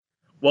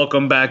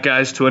Welcome back,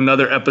 guys, to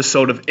another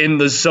episode of In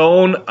the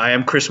Zone. I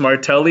am Chris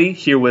Martelli,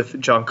 here with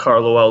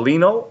Giancarlo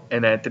Aulino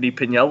and Anthony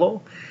Piniello.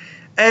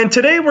 And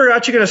today we're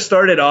actually going to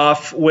start it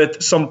off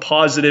with some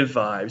positive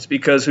vibes,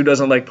 because who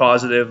doesn't like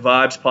positive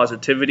vibes,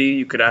 positivity?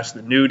 You could ask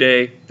the New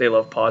Day. They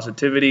love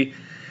positivity.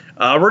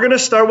 We're going to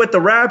start with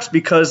the Raps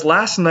because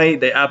last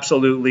night they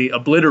absolutely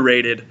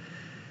obliterated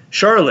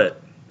Charlotte.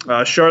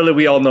 Charlotte,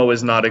 we all know,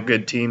 is not a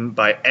good team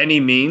by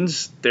any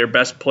means. Their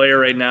best player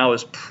right now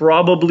is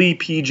probably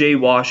PJ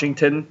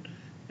Washington.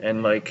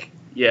 And,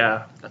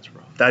 That's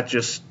rough.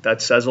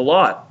 That says a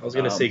lot. I was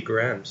going to say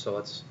Graham,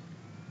 so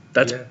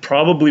that's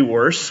probably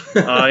worse.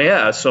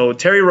 So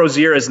Terry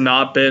Rozier has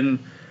not been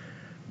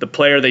the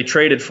player they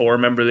traded for.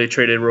 Remember, they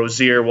traded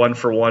Rozier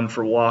 1-for-1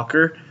 for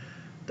Walker.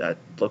 That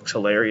looks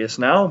hilarious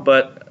now,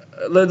 but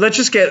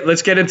let's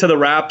get into the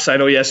Raps. I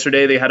know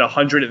yesterday they had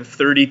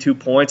 132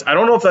 points. I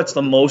don't know if that's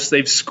the most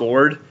they've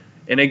scored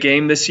in a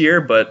game this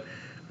year, but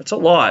that's a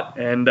lot.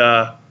 And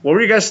what were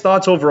your guys'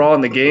 thoughts overall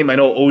in the game? I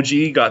know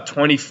OG got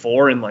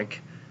 24 in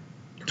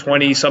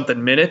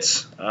 20-something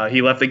minutes.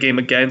 He left the game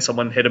again.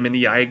 Someone hit him in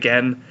the eye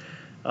again.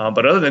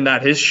 But other than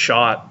that, his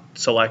shot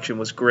selection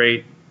was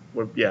great.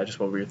 Just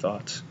what were your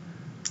thoughts?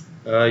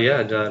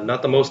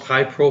 Not the most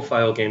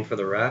high-profile game for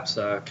the Raps.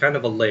 Kind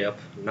of a layup.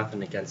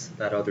 Nothing against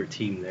that other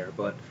team there.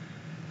 But,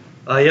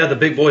 the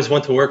big boys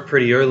went to work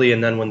pretty early,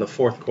 and then when the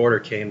fourth quarter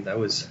came, it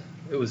was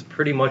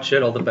pretty much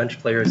it. All the bench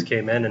players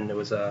came in, and it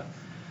was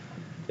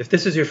if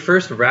this is your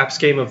first Raps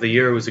game of the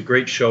year, it was a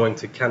great showing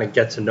to kind of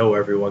get to know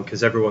everyone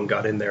because everyone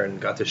got in there and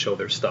got to show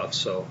their stuff.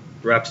 So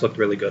Raps looked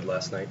really good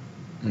last night.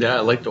 Yeah, I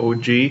liked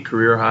OG,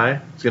 career high.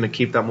 He's going to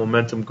keep that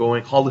momentum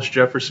going. Hollis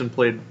Jefferson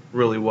played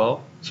really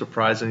well.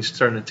 Surprising. He's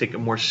starting to take it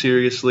more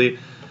seriously.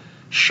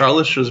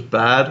 Charlotte was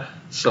bad,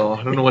 so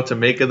I don't know what to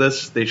make of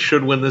this. They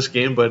should win this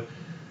game, but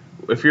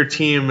if your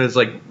team is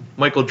like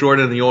Michael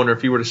Jordan, the owner,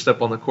 if he were to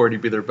step on the court,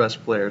 he'd be their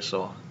best player.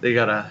 So they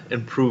got to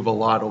improve a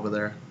lot over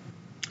there.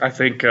 I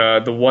think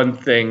the one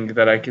thing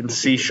that I can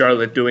see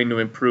Charlotte doing to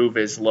improve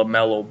is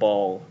LaMelo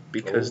Ball,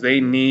 because they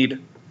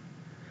need –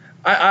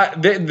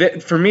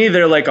 for me,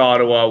 they're like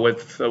Ottawa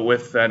with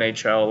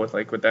NHL, with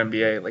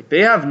NBA. Like,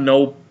 they have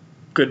no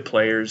good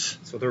players.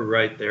 So they're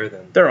right there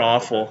then. They're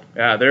awful.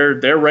 Yeah,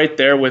 they're right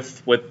there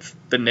with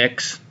the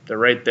Knicks. They're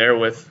right there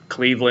with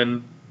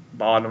Cleveland,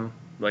 bottom.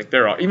 Like,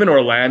 they're even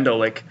Orlando.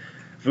 Like,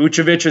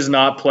 Vucevic is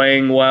not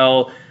playing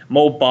well.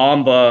 Mo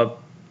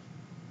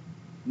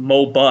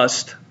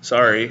Bust.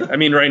 Sorry. I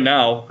mean, right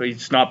now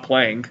he's not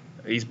playing.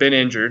 He's been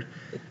injured.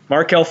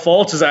 Markelle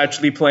Fultz is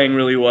actually playing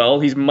really well.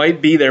 He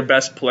might be their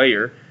best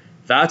player.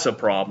 That's a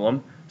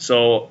problem.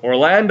 So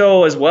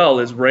Orlando as well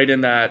is right in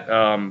that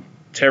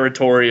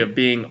territory of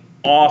being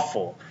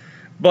awful.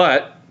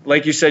 But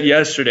like you said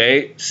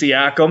yesterday,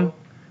 Siakam,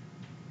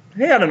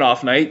 he had an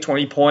off night,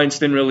 20 points,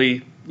 didn't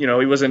really, he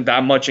wasn't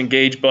that much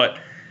engaged. But,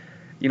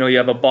 you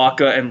have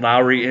Ibaka and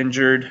Lowry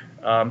injured.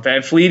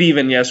 Van Fleet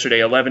even yesterday,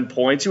 11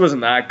 points. He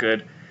wasn't that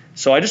good.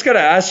 So I just got to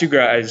ask you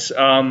guys,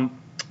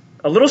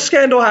 a little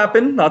scandal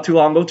happened not too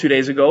long ago, 2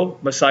 days ago.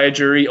 Masai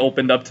Ujiri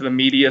opened up to the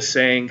media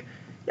saying,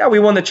 yeah, we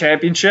won the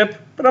championship,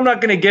 but I'm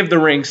not going to give the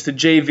rings to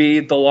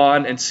JV,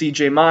 DeLon, and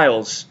CJ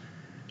Miles.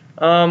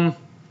 Do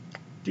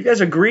you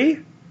guys agree,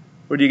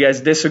 or do you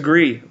guys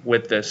disagree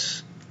with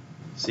this?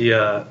 See,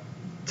 to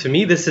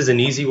me, this is an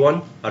easy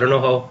one. I don't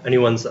know how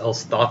anyone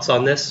else's thoughts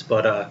on this,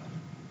 but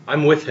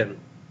I'm with him.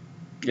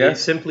 Yeah. They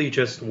simply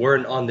just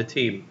weren't on the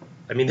team.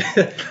 I mean,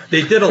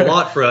 they did a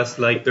lot for us.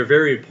 Like, they're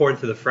very important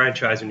to the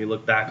franchise when you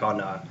look back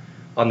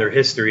on their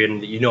history.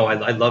 And,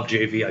 I love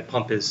JV. I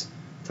pump his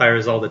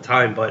tires all the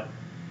time. But,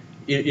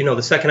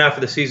 the second half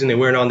of the season, they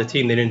weren't on the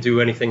team. They didn't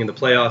do anything in the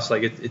playoffs.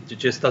 Like, it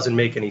just doesn't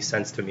make any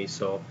sense to me.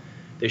 So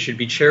they should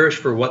be cherished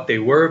for what they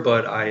were,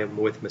 but I am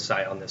with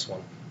Masai on this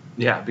one.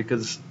 Yeah,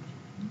 because,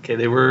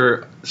 they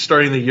were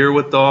starting the year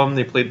with them.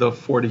 They played the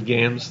 40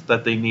 games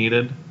that they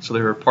needed, so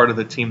they were part of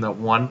the team that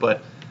won.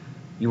 But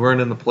you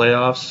weren't in the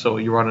playoffs, so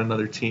you were on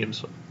another team.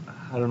 So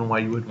I don't know why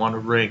you would want a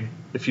ring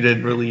if you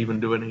didn't really even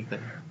do anything.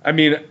 I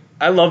mean,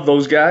 I love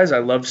those guys. I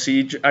love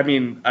Siege. I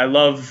mean, I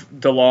love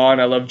DeLon.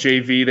 I love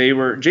JV.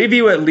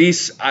 JV, at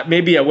least,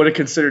 maybe I would have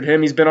considered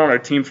him. He's been on our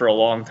team for a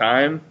long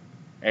time,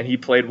 and he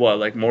played,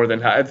 more than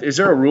half? Is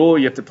there a rule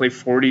you have to play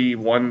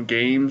 41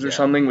 games or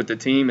something with the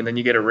team, and then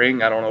you get a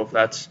ring? I don't know if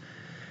that's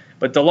 –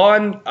 but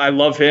DeLon, I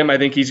love him. I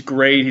think he's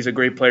great. He's a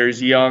great player.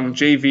 He's young.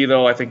 JV,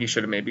 though, I think he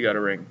should have maybe got a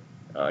ring.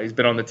 He's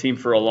been on the team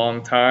for a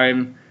long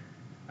time.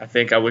 I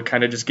think I would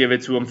kind of just give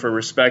it to him for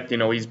respect.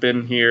 He's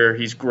been here.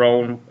 He's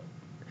grown.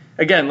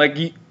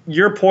 Again,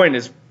 your point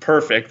is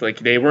perfect.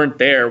 They weren't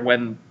there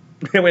when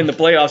in the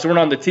playoffs. They weren't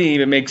on the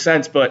team. It makes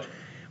sense. But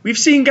we've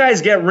seen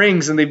guys get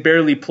rings and they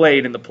barely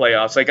played in the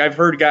playoffs. I've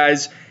heard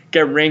guys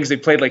get rings. They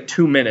played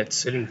 2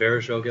 minutes. Didn't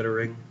Varejao get a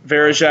ring?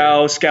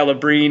 Varejao,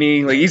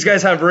 Scalabrine. These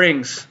guys have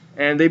rings,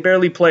 and they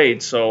barely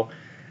played. So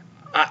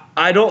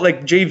I don't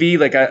like JV,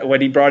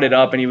 when he brought it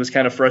up and he was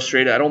kind of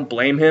frustrated, I don't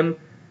blame him.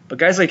 But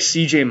guys like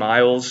CJ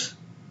Miles,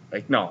 they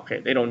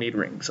don't need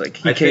rings.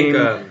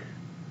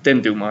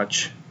 Didn't do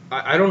much.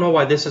 I don't know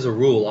why this is a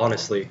rule,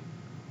 honestly.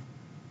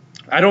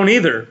 I don't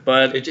either,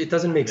 but It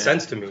doesn't make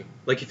sense to me.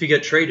 Like, if you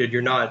get traded,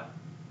 you're not.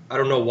 I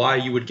don't know why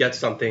you would get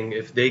something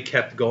if they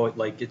kept going.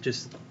 Like, it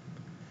just.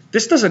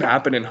 this doesn't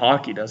happen in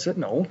hockey, does it?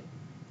 No.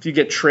 If you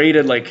get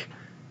traded, like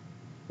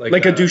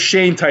a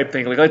Duchesne type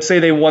thing. Like, let's say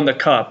they won the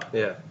cup.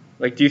 Yeah.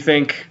 Like, do you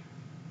think?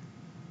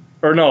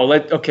 Or no,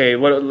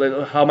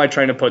 how am I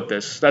trying to put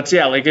this?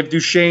 Like if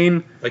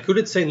Duchesne. Like, who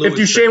did St. Louis? If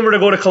Duchesne were to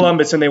go to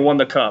Columbus and they won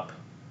the cup,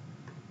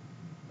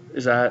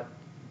 is that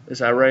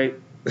right?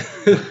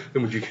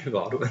 Who would you give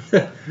Ottawa?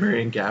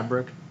 Marian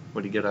Gaborik,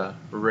 would he get a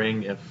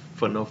ring if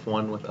Footnote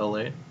won with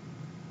LA?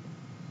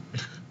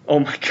 Oh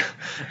my god.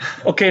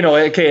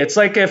 Okay, it's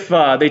like if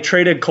they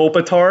traded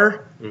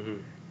Kopitar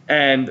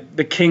and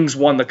the Kings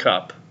won the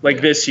cup,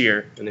 this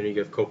year. And then you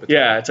give Kopitar.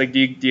 Yeah, it's like, do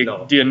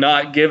you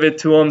not give it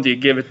to him? Do you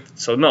give it?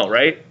 So no,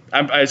 right?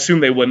 I assume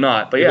they would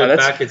not. But You yeah, look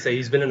back and say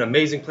he's been an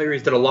amazing player.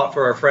 He's done a lot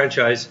for our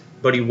franchise,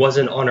 but he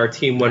wasn't on our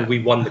team when we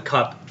won the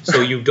cup.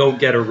 So you don't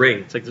get a ring.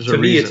 It's like there's to a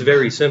me, reason. it's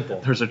very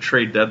simple. There's a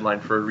trade deadline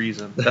for a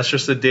reason. That's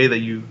just the day that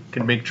you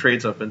can make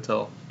trades up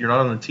until you're not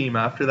on the team.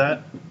 After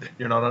that,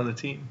 you're not on the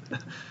team.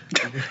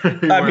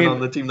 You weren't on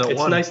the team that It's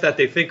won. nice that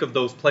they think of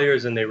those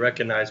players and they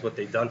recognize what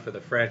they've done for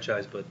the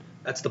franchise, but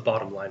that's the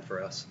bottom line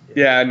for us.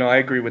 Yeah, no, I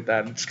agree with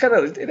that.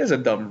 It is a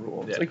dumb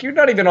rule. It's Yeah. like you're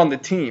not even on the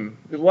team.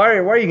 Why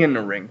are you getting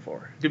a ring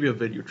for? Give you a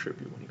video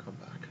tribute when you come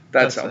back.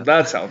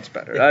 That sounds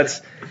better.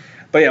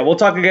 But yeah, we'll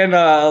talk again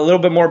a little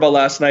bit more about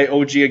last night.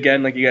 OG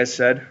again, like you guys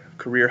said,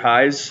 career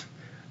highs.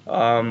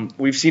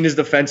 We've seen his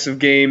defensive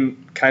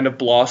game kind of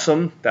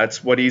blossom.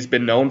 That's what he's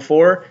been known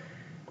for.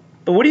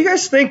 But what do you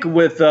guys think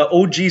with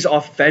OG's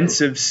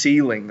offensive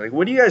ceiling? Like,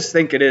 what do you guys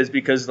think it is?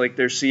 Because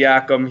there's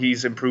Siakam,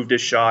 he's improved his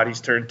shot.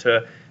 He's turned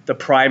to the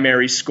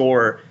primary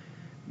scorer.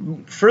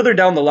 Further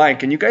down the line,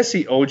 can you guys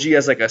see OG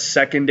as a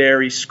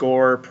secondary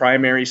scorer,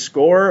 primary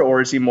scorer,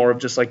 or is he more of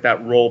just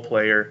that role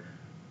player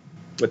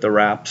with the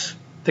Raps?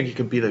 I think he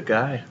could be the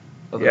guy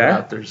of the Yeah?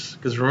 Raptors.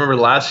 Because remember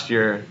last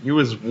year, he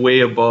was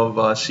way above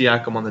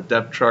Siakam on the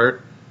depth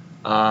chart.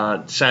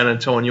 San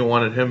Antonio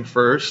wanted him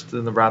first,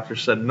 and the Raptors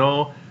said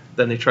no.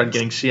 Then they tried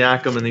getting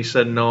Siakam, and they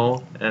said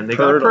no, and they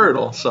got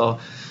Pirtle. So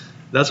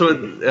that's what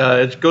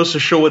it goes to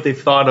show what they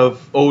thought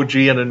of OG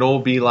and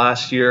Anunoby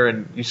last year,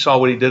 and you saw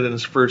what he did in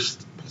his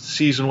first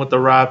season with the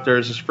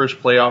Raptors, his first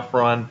playoff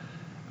run.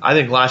 I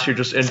think last year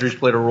just injuries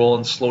played a role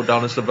and slowed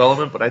down his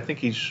development, but I think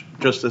he's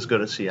just as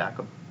good as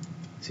Siakam.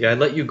 See, I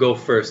let you go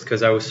first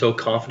because I was so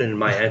confident in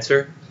my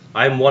answer.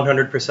 I'm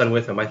 100%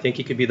 with him. I think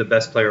he could be the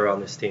best player on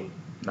this team.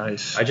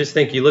 Nice. I just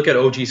think you look at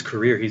OG's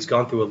career, he's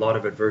gone through a lot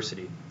of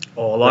adversity.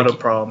 Oh, a lot of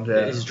problems,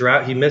 yeah. His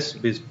draft, he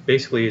missed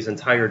basically his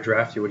entire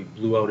draft year when he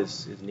blew out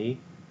his knee.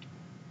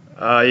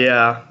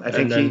 Yeah. I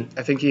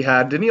think he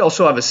had. Didn't he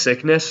also have a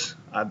sickness?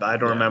 I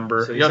don't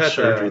remember. So He had had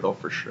surgery, though,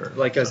 for sure.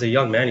 As a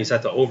young man, he's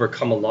had to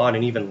overcome a lot,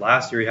 and even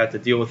last year he had to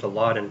deal with a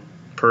lot. And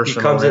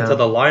Personal, he comes into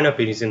the lineup,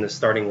 and he's in the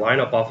starting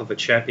lineup off of a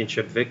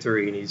championship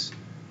victory, and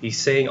he's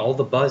saying all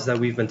the buzz that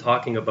we've been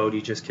talking about.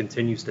 He just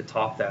continues to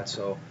top that.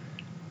 So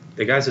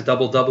the guy's a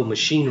double-double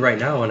machine right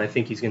now, and I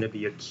think he's going to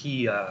be a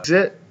key. That's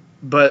it.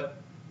 But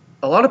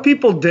a lot of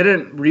people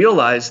didn't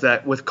realize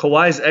that with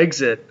Kawhi's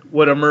exit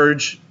would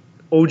emerge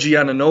OG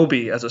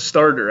Anunoby as a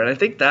starter. And I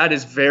think that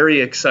is very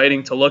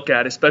exciting to look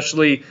at,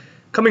 especially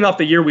coming off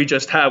the year we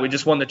just had. We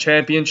just won the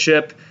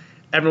championship.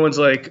 Everyone's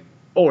like,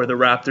 oh, are the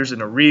Raptors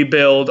in a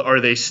rebuild? Are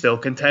they still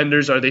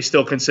contenders? Are they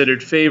still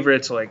considered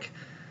favorites?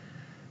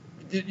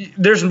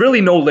 There's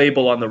really no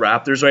label on the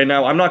Raptors right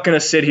now. I'm not going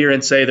to sit here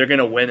and say they're going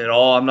to win it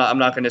all. I'm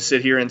not going to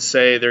sit here and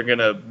say they're going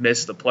to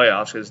miss the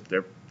playoffs because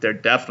they're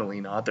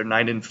definitely not. They're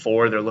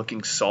 9-4. They're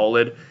looking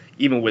solid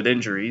even with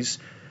injuries.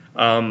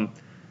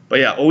 But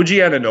yeah, OG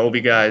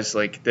Anunoby, guys,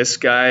 this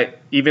guy,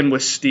 even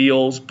with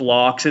steals,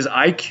 blocks, his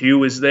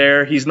IQ is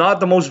there. He's not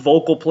the most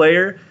vocal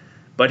player,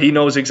 but he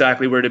knows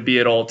exactly where to be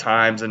at all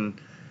times, and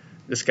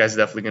this guy's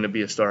definitely going to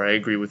be a star. I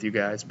agree with you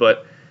guys.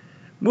 But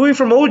moving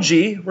from OG,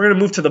 we're going to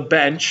move to the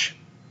bench.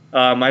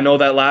 I know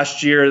that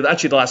last year,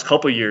 actually the last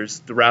couple of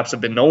years, the Raps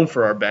have been known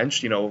for our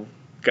bench.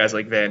 Guys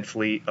like Van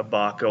Fleet,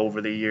 Ibaka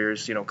over the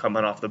years,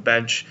 coming off the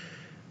bench.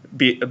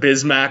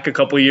 Bismack a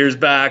couple years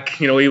back,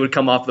 he would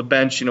come off the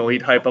bench,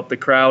 he'd hype up the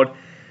crowd.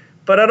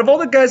 But out of all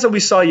the guys that we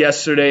saw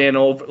yesterday and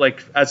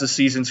as the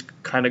season's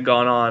kind of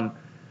gone on,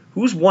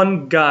 who's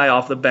one guy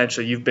off the bench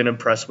that you've been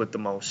impressed with the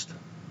most?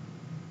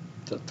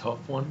 It's a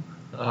tough one.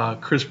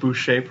 Chris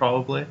Boucher,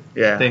 probably.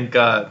 Yeah. I think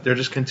they're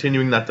just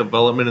continuing that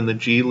development in the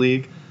G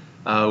League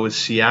with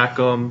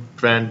Siakam,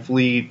 Van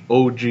Vliet,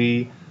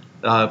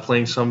 OG,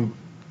 playing some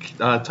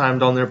time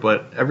down there.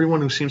 But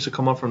everyone who seems to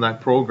come up from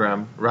that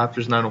program,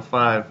 Raptors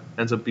 905,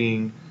 ends up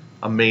being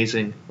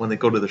amazing when they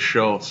go to the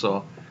show.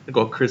 So I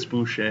go Chris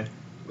Boucher.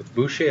 With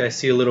Boucher, I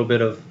see a little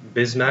bit of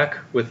Bismack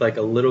with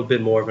a little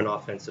bit more of an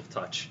offensive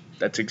touch.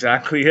 That's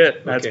exactly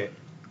it.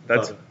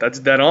 That's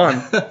dead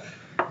on.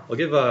 I'll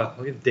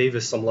give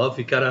Davis some love.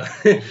 He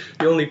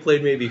only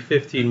played maybe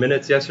 15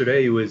 minutes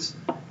yesterday.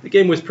 The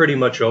game was pretty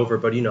much over,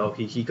 but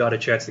he got a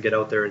chance to get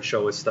out there and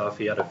show his stuff.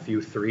 He had a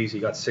few threes. He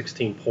got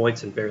 16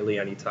 points in barely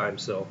any time.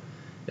 So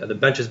yeah, the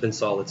bench has been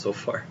solid so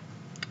far.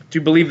 do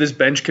you believe this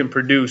bench can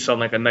produce on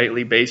like a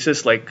nightly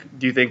basis? Like,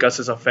 do you think us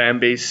as a fan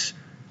base,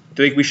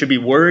 do you think we should be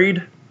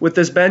worried with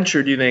this bench,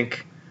 or do you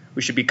think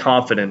we should be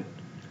confident?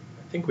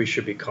 I think we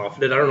should be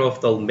confident. I don't know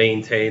if they'll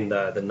maintain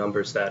the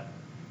numbers that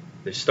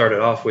they started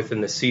off with in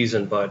the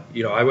season, but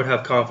I would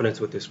have confidence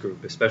with this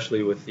group,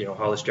 especially with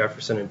Hollis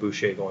Jefferson and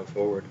Boucher going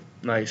forward.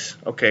 Nice.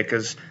 Okay,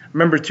 because I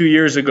remember 2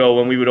 years ago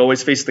when we would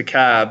always face the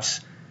Cavs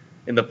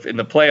in the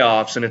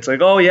playoffs, and it's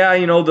like, oh yeah,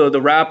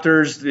 the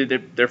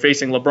Raptors, they're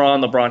facing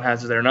LeBron. LeBron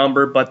has their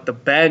number, but the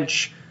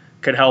bench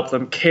could help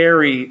them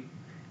carry.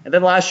 And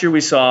then last year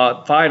we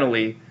saw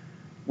finally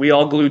we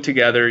all glued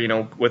together,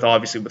 with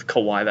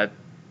Kawhi,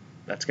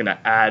 that's going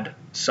to add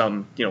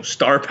some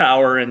star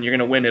power, and you're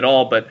going to win it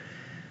all. But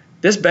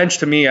this bench,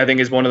 to me, I think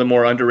is one of the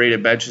more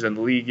underrated benches in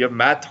the league. You have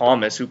Matt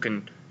Thomas, who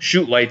can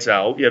shoot lights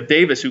out. You have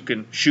Davis, who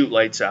can shoot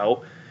lights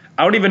out.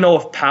 I don't even know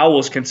if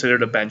Powell's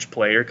considered a bench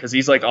player because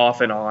he's like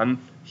off and on.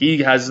 He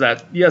has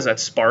that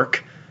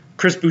spark.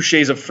 Chris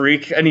Boucher's a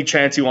freak. Any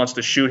chance he wants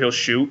to shoot, he'll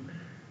shoot.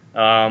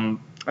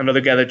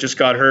 Another guy that just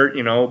got hurt,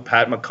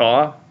 Pat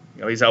McCaw.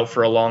 He's out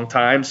for a long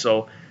time.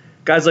 So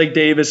guys like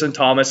Davis and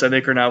Thomas, I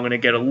think, are now going to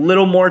get a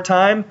little more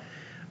time.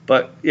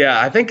 But yeah,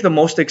 I think the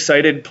most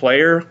excited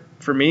player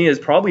for me is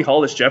probably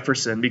Hollis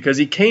Jefferson, because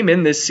he came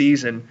in this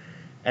season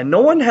and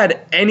no one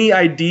had any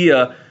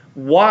idea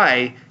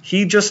why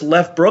he just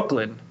left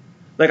Brooklyn.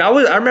 Like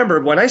I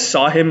remember when I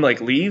saw him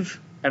leave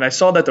and I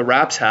saw that the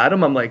Raps had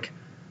him, I'm like,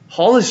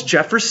 Hollis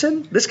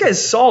Jefferson? This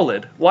guy's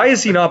solid. Why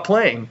is he not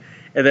playing?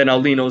 And then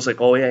Alino's like,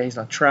 oh yeah, he's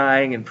not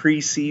trying in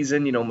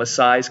preseason.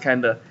 Masai's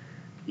kind of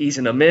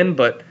easing him in.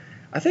 But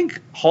I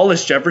think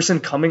Hollis Jefferson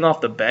coming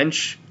off the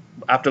bench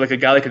after a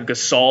guy like a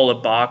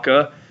Gasol,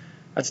 Ibaka,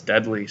 that's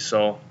deadly.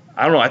 So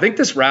I don't know. I think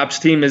this Raps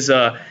team is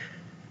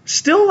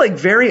still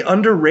very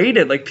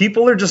underrated. Like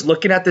people are just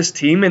looking at this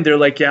team and they're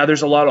like, yeah,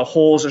 there's a lot of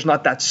holes. There's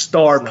not that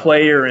star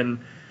player. And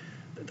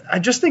I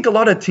just think a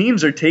lot of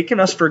teams are taking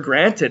us for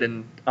granted.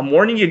 And I'm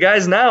warning you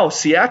guys now,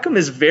 Siakam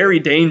is very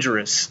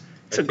dangerous.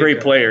 He's a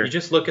great player. You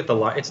just look at the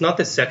line. It's not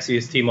the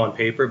sexiest team on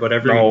paper, but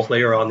every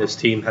player on this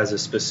team has a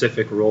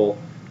specific role.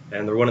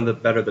 And they're one of the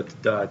better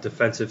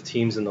defensive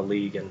teams in the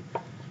league. And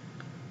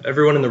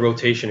everyone in the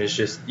rotation is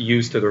just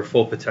used to their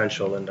full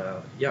potential. And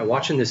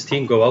watching this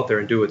team go out there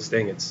and do its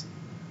thing,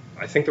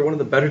 I think they're one of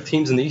the better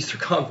teams in the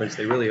Eastern Conference.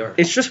 They really are.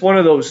 It's just one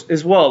of those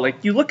as well.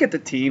 You look at the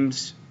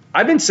teams.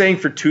 I've been saying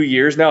for 2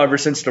 years now, ever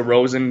since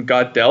DeRozan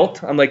got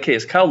dealt, I'm like, hey,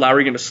 is Kyle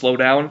Lowry going to slow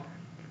down?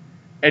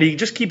 And he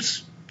just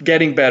keeps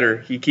getting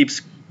better. He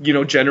keeps,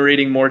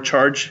 generating more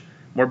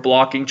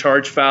blocking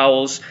charge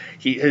fouls.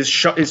 His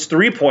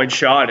 3-point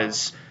shot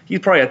he's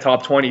probably a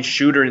top 20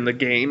 shooter in the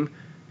game.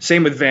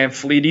 Same with Van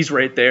Fleet. He's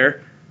right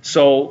there.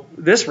 So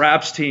this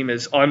Raps team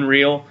is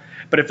unreal.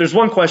 But if there's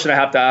one question I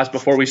have to ask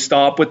before we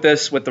stop with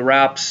the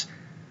Raps,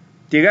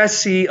 do you guys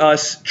see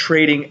us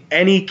trading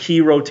any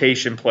key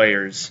rotation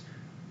players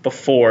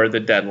before the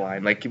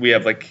deadline? We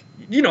have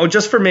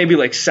just for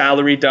maybe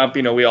salary dump,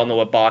 we all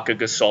know Ibaka,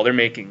 Gasol, they're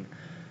making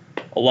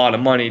a lot of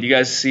money. Do you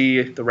guys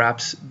see the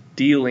Raps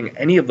dealing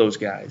any of those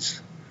guys?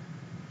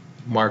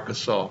 Marc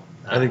Gasol.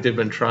 I think they've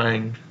been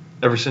trying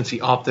ever since he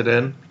opted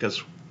in,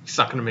 because he's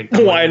not going to make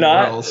why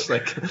not? Else.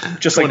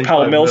 Just like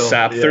Paul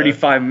Millsap, yeah.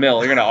 35 mil.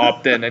 You're going to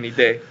opt in any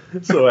day.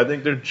 So I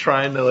think they're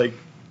trying to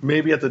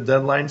maybe at the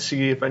deadline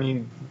see if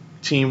any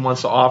team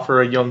wants to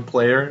offer a young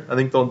player. I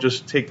think they'll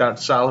just take that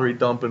salary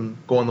dump and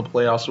go in the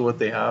playoffs with what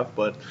they have.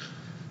 But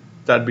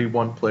that'd be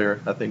one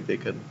player I think they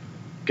could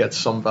get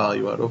some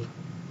value out of.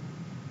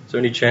 Is there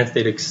any chance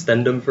they'd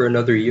extend him for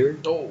another year?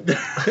 No.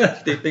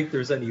 If they think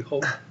there's any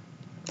hope.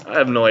 I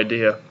have no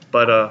idea.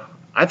 But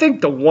I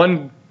think the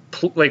one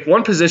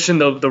position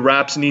the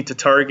Raps need to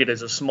target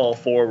is a small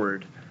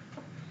forward.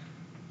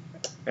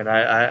 And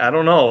I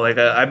don't know.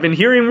 I've been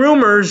hearing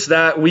rumors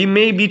that we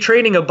may be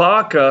trading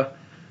Ibaka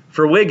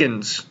for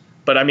Wiggins.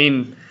 But, I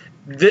mean,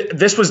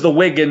 this was the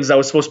Wiggins that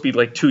was supposed to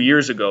be 2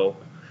 years ago.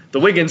 The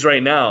Wiggins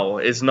right now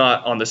is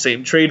not on the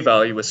same trade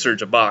value as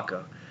Serge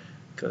Ibaka,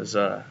 because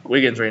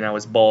Wiggins right now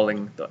is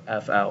balling the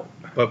F out.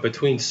 But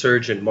between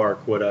Serge and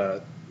Mark, would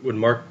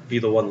Mark be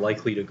the one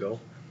likely to go?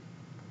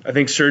 I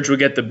think Serge would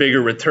get the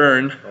bigger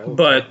return,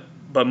 but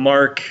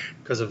Mark...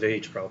 Because of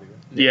age, probably.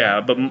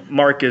 Yeah, but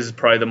Mark is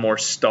probably the more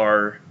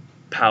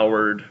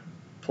star-powered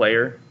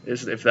player,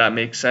 if that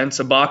makes sense.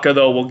 Ibaka,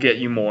 though, will get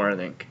you more, I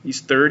think.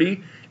 He's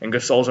 30, and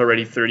Gasol's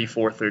already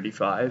 34,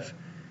 35.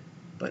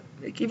 But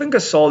even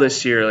Gasol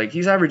this year,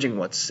 he's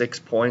averaging, 6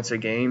 points a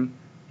game?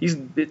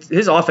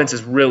 His offense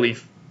is really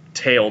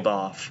tailed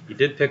off. He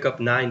did pick up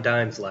 9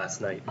 dimes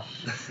last night.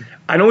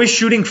 I know he's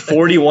shooting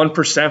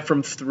 41%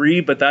 from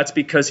 3, but that's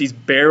because he's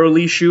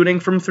barely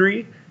shooting from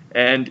 3.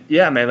 And,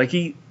 yeah, man,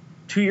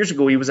 2 years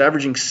ago he was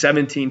averaging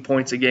 17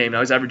 points a game. Now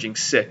he's averaging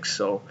 6.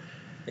 So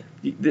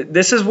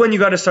this is when you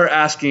got to start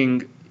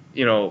asking,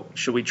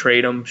 should we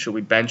trade him? Should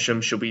we bench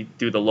him? Should we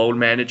do the load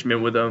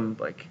management with him?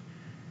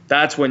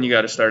 That's when you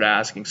got to start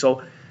asking.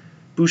 So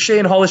Boucher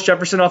and Hollis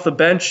Jefferson off the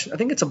bench, I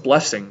think it's a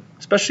blessing,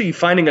 especially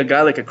finding a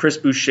guy like a Chris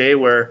Boucher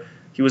where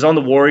He was on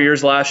the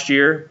Warriors last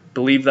year,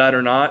 believe that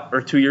or not,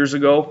 or 2 years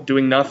ago,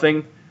 doing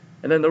nothing.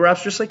 And then the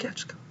Raps just like, yeah,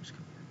 just go.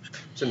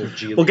 It's in their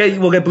G We'll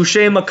League. get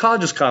Boucher and McCaw.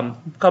 Just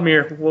come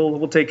here.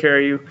 We'll take care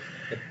of you.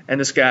 And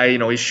this guy,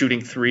 he's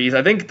shooting threes.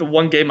 I think the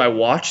one game I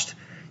watched,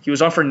 he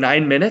was on for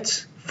 9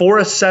 minutes, 4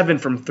 of 7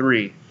 from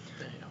 3.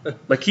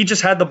 Like he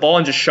just had the ball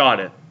and just shot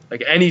it,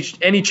 like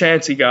any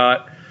chance he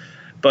got.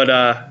 But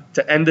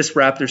to end this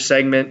Raptors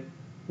segment,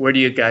 where do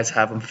you guys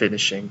have them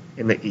finishing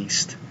in the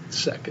East?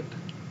 Second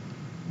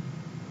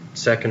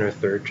or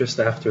third, just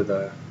after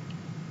the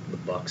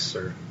Bucks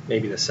or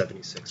maybe the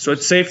 76ers. So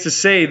it's safe to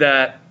say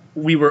that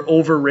we were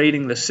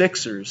overrating the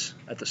Sixers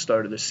at the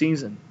start of the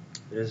season.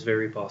 It is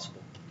very possible.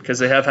 Because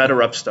they have had a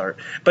rough start.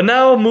 But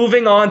now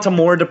moving on to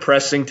more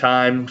depressing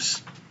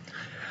times.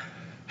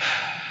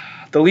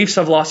 The Leafs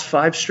have lost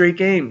 5 straight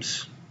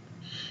games.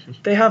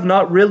 They have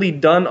not really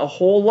done a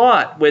whole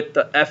lot with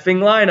the effing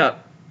lineup.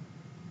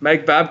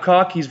 Mike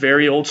Babcock, he's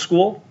very old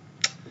school.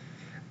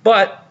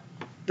 But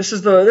this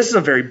is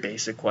a very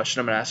basic question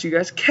I'm going to ask you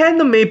guys. Can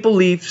the Maple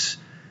Leafs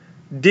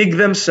dig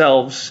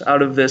themselves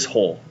out of this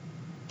hole?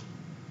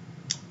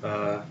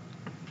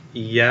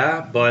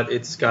 Yeah, but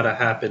it's got to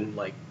happen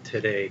like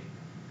today.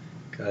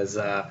 Because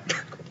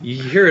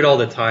you hear it all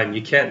the time.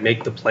 You can't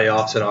make the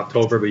playoffs in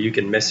October, but you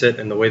can miss it.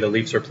 And the way the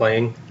Leafs are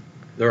playing,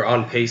 they're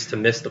on pace to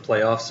miss the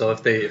playoffs. So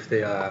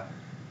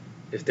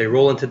if they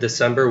roll into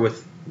December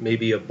with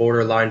maybe a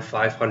borderline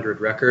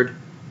 500 record,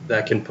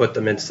 that can put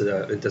them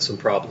into some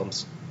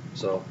problems.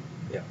 So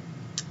yeah,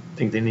 I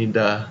think they need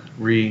to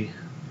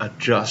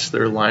readjust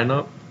their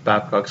lineup.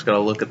 Babcock's got to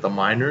look at the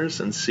minors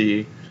and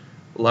see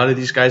a lot of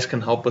these guys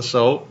can help us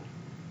out.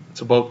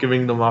 It's about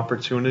giving them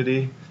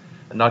opportunity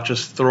and not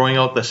just throwing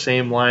out the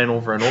same line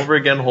over and over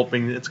again,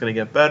 hoping it's going to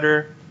get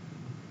better.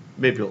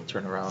 Maybe he'll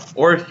turn around.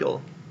 Or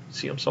he'll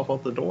see himself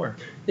out the door.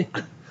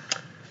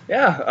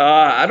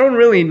 Yeah, I don't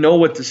really know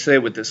what to say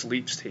with this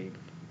Leafs team.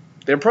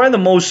 They're probably the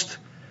most,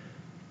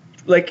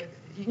 like,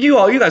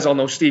 you guys all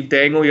know Steve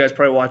Dangle. You guys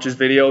probably watch his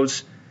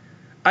videos.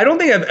 I don't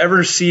think I've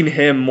ever seen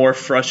him more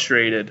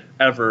frustrated,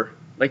 ever.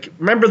 Like,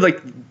 remember,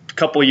 like, a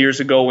couple of years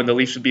ago when the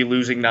Leafs would be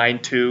losing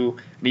 9-2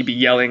 and he'd be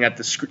yelling at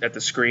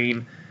the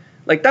screen?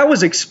 Like, that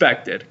was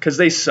expected because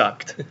they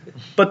sucked.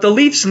 But the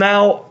Leafs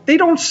now, they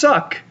don't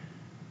suck.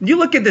 You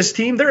look at this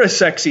team, they're a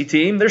sexy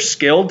team. They're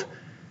skilled.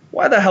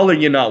 Why the hell are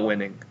you not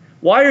winning?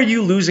 Why are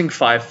you losing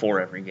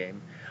 5-4 every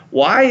game?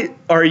 Why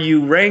are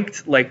you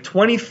ranked like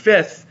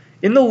 25th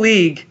in the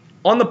league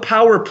on the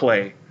power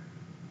play?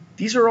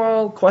 These are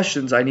all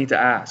questions I need to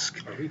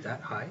ask. Are we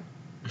that high?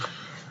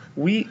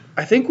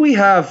 I think we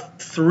have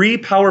 3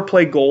 power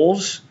play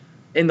goals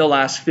in the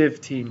last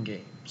 15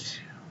 games.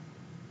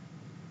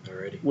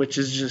 Already. Which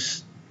is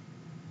just,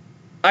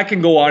 I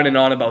can go on and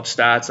on about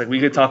stats. Like,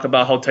 we could talk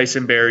about how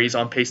Tyson Barrie's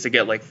on pace to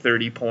get like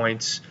 30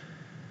 points.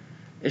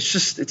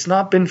 It's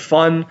not been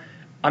fun.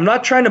 I'm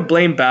not trying to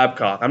blame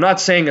Babcock. I'm not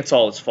saying it's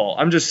all his fault.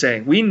 I'm just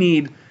saying we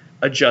need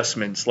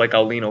adjustments, like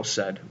Alino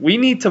said. We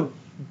need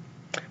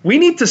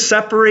to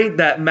separate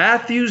that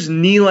Matthews,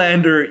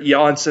 Nylander,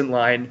 Janssen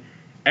line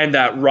and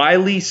that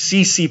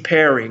Riley-Cece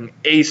pairing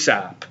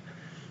ASAP.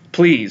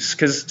 Please,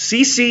 because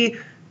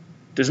Cece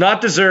does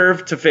not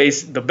deserve to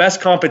face the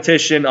best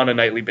competition on a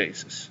nightly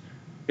basis.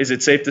 Is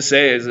it safe to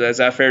say? Is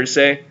that fair to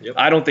say? Yep.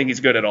 I don't think he's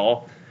good at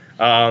all.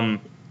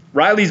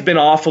 Riley's been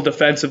awful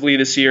defensively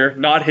this year.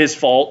 Not his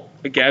fault.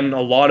 Again,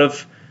 a lot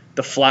of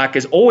the flack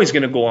is always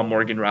going to go on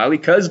Morgan Riley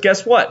because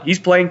guess what? He's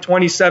playing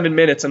 27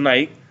 minutes a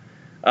night.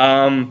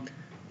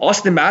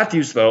 Austin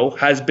Matthews, though,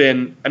 has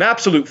been an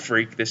absolute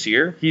freak this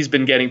year. He's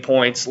been getting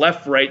points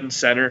left, right, and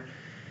center.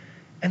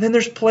 And then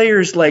there's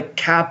players like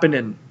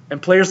Kapanen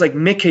and players like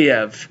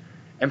Mikheyev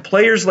and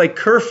players like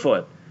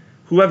Kerfoot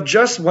who have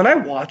just, when I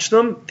watch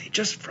them, they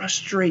just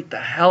frustrate the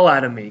hell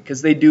out of me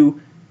because they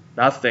do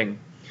nothing.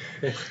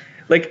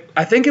 Like,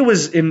 I think it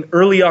was in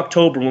early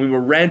October when we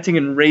were ranting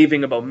and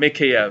raving about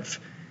Mikheyev.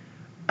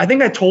 I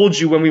think I told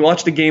you when we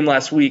watched the game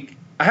last week,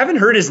 I haven't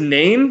heard his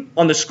name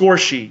on the score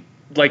sheet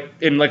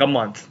in a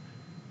month.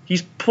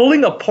 He's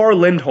pulling a Par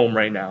Lindholm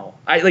right now.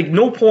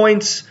 No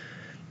points,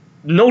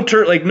 no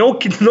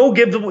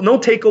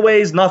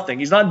takeaways, nothing.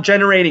 He's not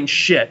generating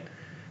shit.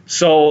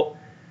 So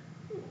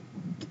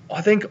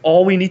I think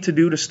all we need to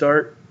do to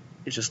start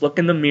is just look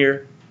in the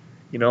mirror,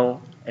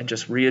 and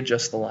just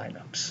readjust the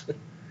lineups.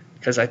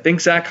 Because I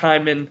think Zach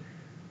Hyman,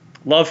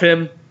 love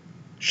him,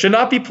 should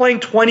not be playing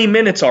 20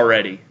 minutes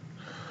already.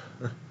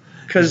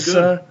 Because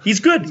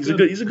he's good.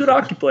 He's a good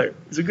hockey player.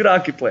 He's a good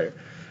hockey player.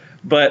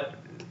 But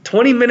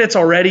 20 minutes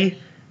already,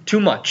 too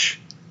much.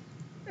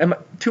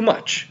 Too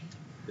much.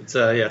 It's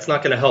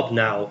not going to help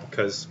now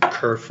because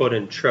Kerfoot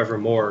and Trevor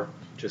Moore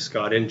just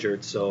got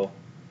injured. So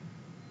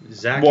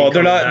Zach. Well,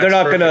 they're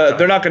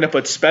not gonna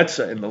put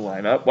Spezza in the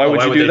lineup. Why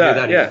would you do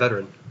that? He's a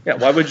veteran. Yeah.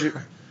 Why would you?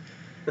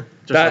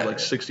 Just had like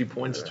 60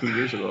 points 2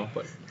 years ago.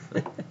 But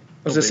I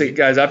was going to say,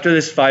 guys, after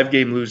this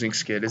 5-game losing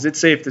skid, is it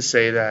safe to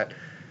say that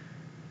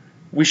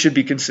we should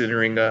be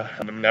considering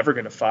I'm never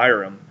going to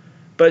fire him?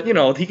 But,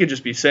 he could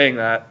just be saying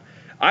that.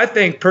 I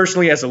think,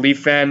 personally, as a Leaf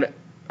fan,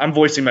 I'm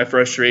voicing my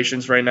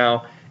frustrations right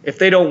now. If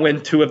they don't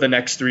win 2 of the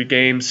next 3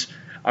 games,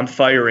 I'm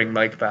firing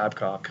Mike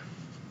Babcock.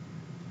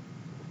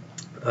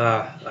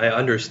 I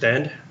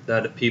understand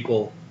that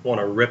people want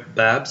to rip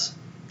Babs.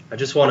 I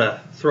just want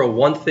to throw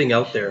one thing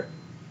out there.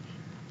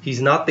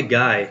 He's not the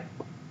guy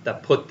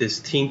that put this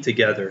team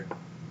together.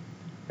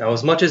 Now,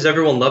 as much as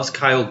everyone loves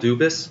Kyle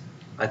Dubas,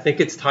 I think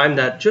it's time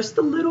that just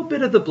a little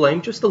bit of the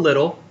blame, just a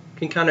little,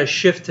 can kind of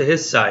shift to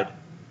his side.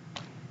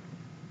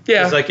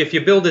 Yeah. It's like if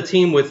you build a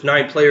team with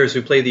 9 players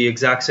who play the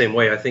exact same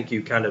way, I think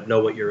you kind of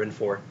know what you're in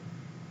for.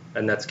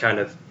 And that's kind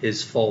of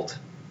his fault.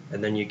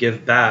 And then you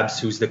give Babs,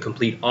 who's the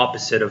complete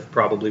opposite of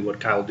probably what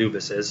Kyle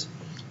Dubas is,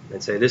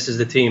 and say, this is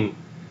the team,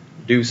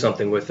 do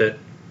something with it.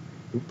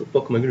 What the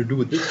fuck am I going to do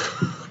with this?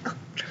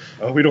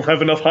 We don't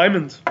have enough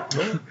Hymans.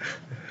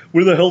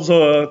 Where the hell's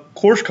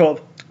Korshkov?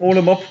 I want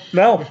him up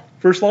now,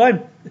 first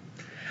line.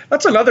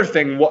 That's another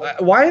thing.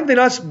 Why have they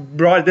not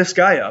brought this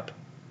guy up?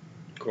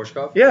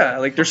 Korshkov? Yeah,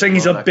 like they're saying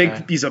he's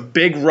a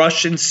big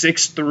Russian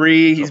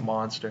 6'3". He's a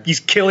monster. He's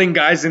killing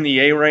guys in the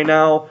A right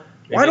now.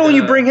 Why don't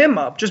you bring him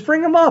up? Just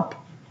bring him up.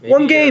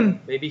 One game.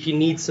 Maybe he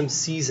needs some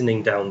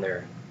seasoning down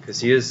there because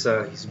he's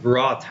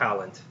raw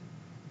talent.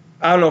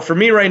 I don't know. For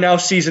me right now,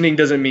 seasoning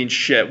doesn't mean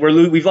shit.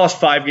 We've lost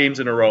 5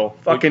 games in a row.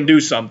 Fucking do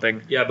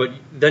something. Yeah, but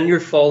then you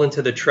fall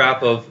into the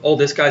trap of,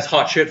 this guy's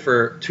hot shit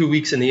for 2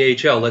 weeks in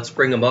the AHL. Let's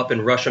bring him up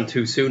and rush him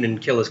too soon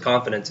and kill his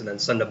confidence and then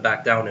send him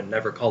back down and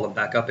never call him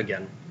back up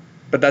again.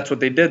 But that's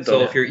what they did, though.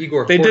 So if you're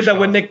Igor They Korshkov, did that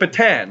with Nick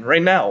Patan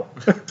right now.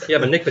 Yeah,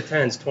 but Nick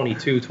Patan's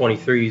 22,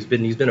 23. He's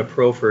been a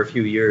pro for a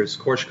few years.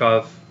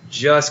 Korshkov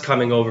just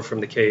coming over from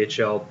the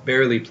KHL,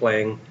 barely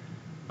playing.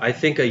 I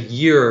think a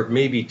year,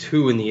 maybe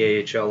 2 in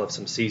the AHL of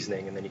some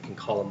seasoning, and then you can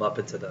call him up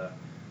into the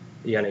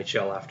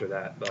NHL after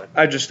that. But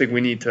I just think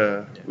we need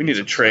to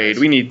trade.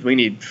 We need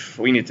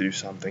to do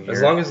something here.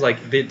 As long as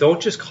they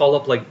don't just call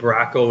up like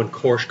Bracco and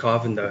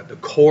Korshkov and the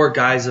core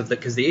guys of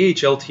because the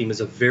AHL team is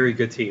a very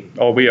good team.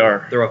 Oh, we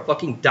are. They're a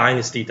fucking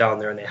dynasty down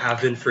there, and they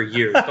have been for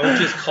years. Don't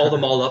just call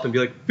them all up and be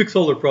like, fix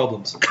all their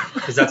problems,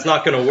 because that's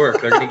not going to work.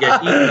 They're going to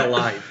get eaten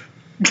alive.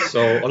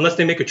 So unless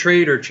they make a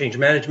trade or change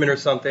management or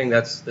something,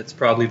 that's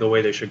probably the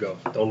way they should go.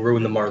 Don't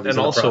ruin the Marlies. And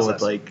also with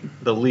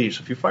the Leafs,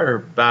 if you fire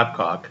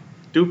Babcock,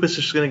 Dubas is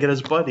just going to get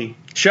his buddy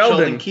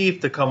Sheldon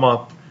Keefe to come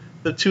up.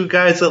 The 2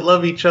 guys that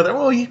love each other.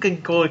 Oh, you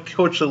can go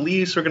coach the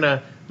Leafs. We're going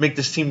to make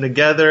this team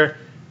together.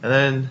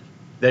 And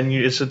then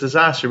it's a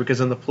disaster because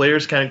then the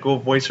players can't go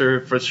voice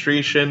their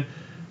frustration.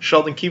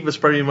 Sheldon Keefe is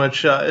pretty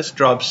much his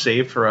job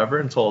saved forever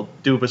until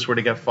Dubas were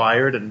to get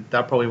fired, and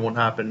that probably won't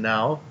happen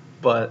now.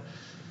 But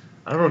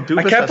I don't know.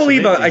 Dubas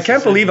I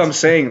can't believe I'm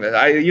saying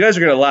this. You guys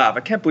are gonna laugh.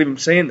 I can't believe I'm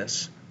saying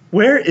this.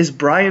 Where is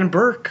Brian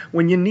Burke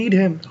when you need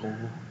him? Oh,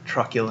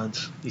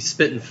 truculence. He's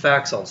spitting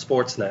facts on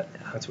Sportsnet.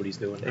 That's what he's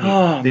doing.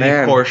 Oh, They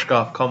need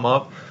Korshkov come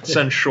up,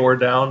 send Shore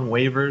down,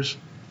 waivers.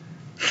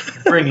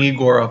 Bring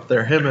Igor up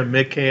there. Him and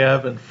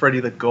Mikheyev and Freddie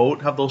the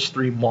Goat. Have those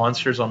 3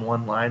 monsters on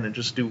one line and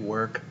just do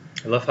work.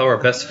 I love how our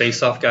best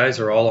face-off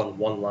guys are all on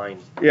one line.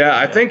 Yeah,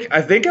 I think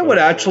I would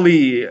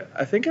actually.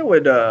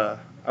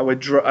 I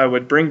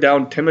would bring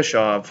down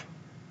Timoshov.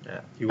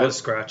 Yeah. He was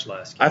scratched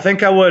last game. I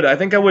think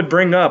I would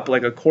bring up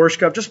like a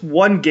Korshkov, just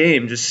one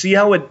game, just see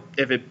how if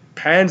it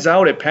pans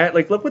out.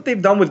 Like look what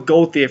they've done with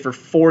Gauthier for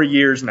 4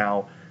 years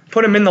now.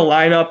 Put him in the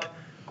lineup.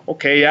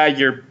 Okay, yeah,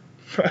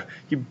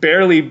 you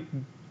barely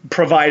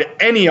provide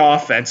any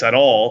offense at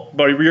all,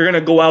 but you're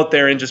gonna go out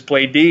there and just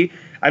play D.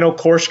 I know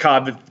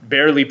Korshkov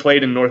barely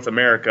played in North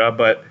America,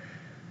 but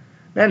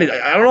man,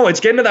 I don't know. It's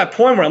getting to that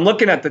point where I'm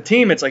looking at the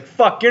team. It's like,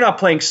 fuck, you're not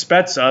playing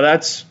Spezza.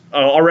 That's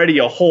already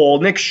a hole.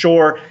 Nick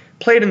Shore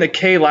played in the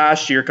K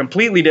last year,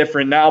 completely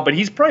different now, but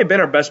he's probably been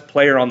our best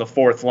player on the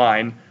 4th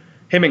line.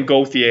 Him and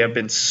Gauthier have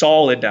been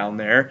solid down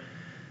there.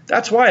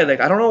 That's why, I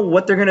don't know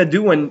what they're going to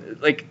do when,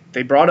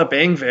 they brought up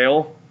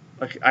Engvall.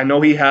 I know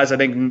he has, I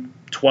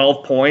think,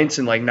 12 points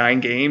in, 9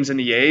 games in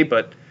the A,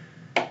 but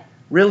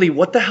really,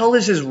 what the hell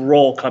is his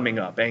role coming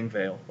up,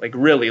 Engvall?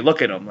 Really,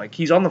 look at him.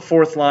 He's on the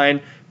 4th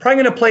line,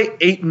 probably going to play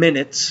 8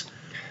 minutes.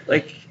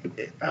 I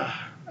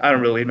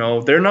don't really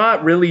know. They're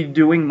not really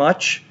doing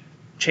much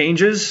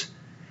changes,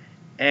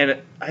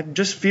 and I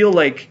just feel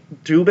like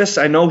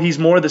Dubas, I know he's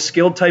more the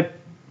skilled type.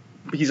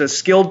 He's a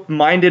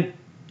skilled-minded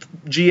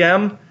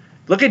GM.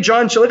 Look at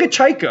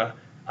Chaika.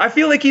 I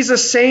feel like he's the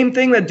same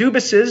thing that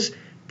Dubas is,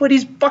 but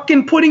he's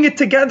fucking putting it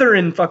together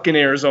in fucking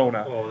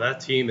Arizona. Oh,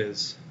 that team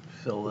is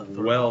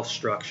well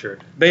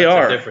structured. They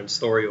are a different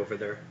story over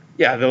there.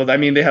 Yeah, though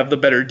they have the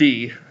better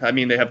D.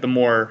 They have the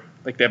more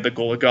they have the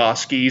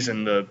Goligoskis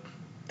and the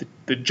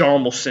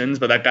Jarmelsons,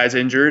 but that guy's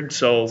injured.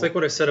 So it's like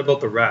what I said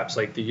about the Raps.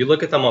 You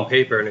look at them on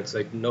paper and it's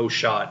no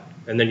shot,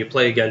 and then you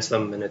play against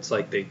them and it's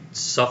they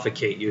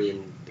suffocate you,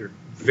 and they're a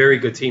very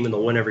good team and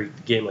they'll win every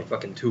game like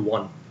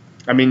 2-1.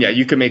 Yeah,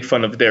 you can make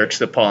fun of Derek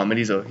Stepan, but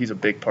he's a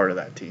big part of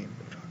that team.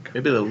 Fuck.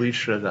 Maybe the Leafs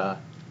should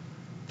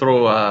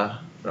throw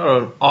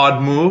an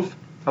odd move.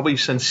 How about you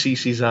send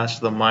CeCe's ass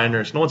to the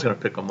minors? No one's going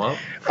to pick him up.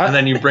 And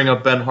then you bring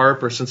up Ben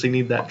Harper since they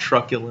need that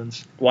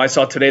truculence. Well, I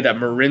saw today that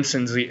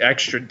Marinson's the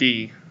extra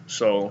D,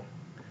 so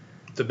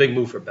It's a big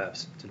move for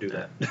Babs to do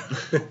that.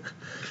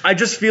 I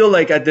just feel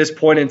like at this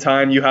point in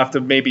time, you have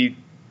to maybe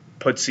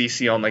put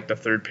CC on like the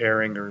third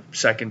pairing or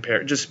second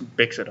pair. Just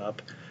mix it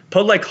up.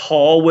 Put like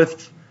Hall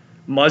with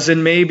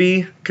Muzzin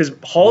maybe, because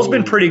Hall's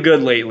been pretty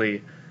good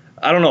lately.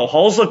 I don't know.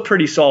 Hall's looked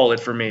pretty solid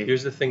for me.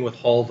 Here's the thing with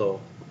Hall,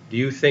 though. Do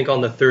you think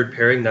on the third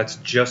pairing that's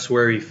just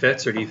where he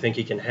fits, or do you think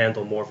he can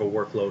handle more of a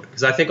workload?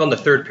 Because I think on the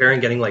third pairing,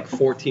 getting like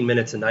 14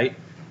 minutes a night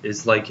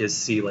is like his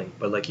ceiling.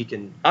 But like he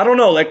can. I don't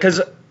know, like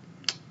because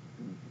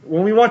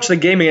when we watched the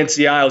game against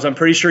the Isles, I'm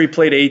pretty sure he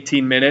played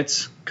 18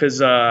 minutes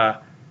because I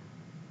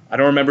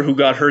don't remember who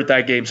got hurt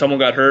that game. Someone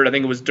got hurt. I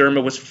think it was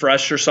Dermott was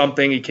fresh or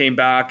something. He came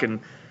back and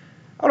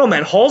I don't know,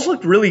 man. Hall's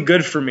looked really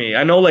good for me.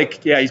 I know,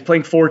 like, yeah, he's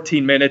playing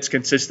 14 minutes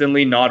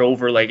consistently, not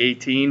over like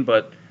 18,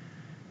 but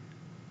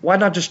why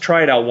not just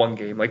try it out one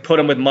game? Like put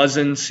him with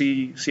Muzzin,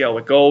 see how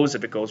it goes.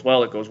 If it goes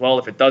well, it goes well.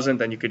 If it doesn't,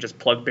 then you could just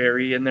plug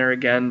Barry in there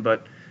again.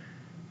 But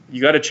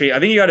you got to change. I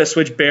think you got to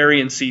switch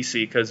Barry and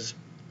CC because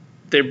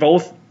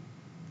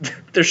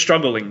they're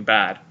struggling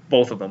bad,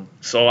 both of them.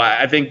 So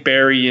I think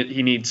Barry,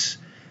 he needs.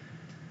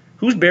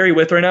 Who's Barry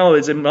with right now?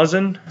 Is it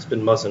Muzzin? It's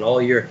been Muzzin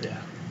all year. Yeah.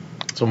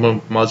 So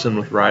Muzzin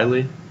with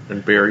Riley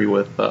and Barry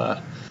with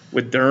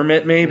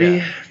Dermott maybe.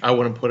 Yeah, I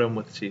wouldn't put him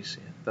with CC.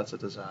 That's a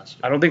disaster.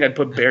 I don't think I'd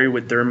put Barry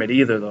with Dermott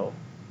either though.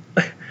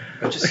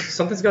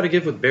 Something's got to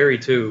give with Barry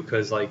too,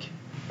 because like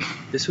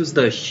this was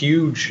the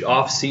huge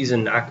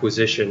off-season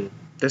acquisition.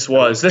 This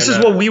is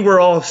what we were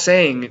all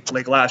saying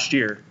like last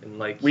year. And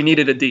like we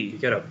needed a D. You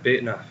get a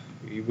bit.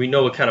 We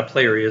know what kind of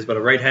player he is, but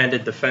a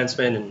right-handed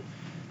defenseman and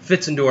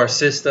fits into our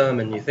system,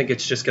 and you think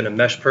it's just going to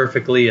mesh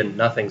perfectly, and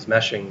nothing's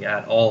meshing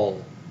at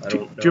all. Do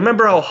you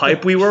remember how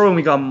hype we were when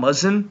we got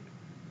Muzzin?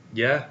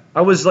 Yeah.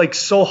 I was like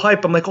so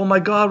hype. I'm like, oh my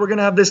god, we're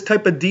gonna have this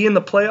type of D in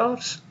the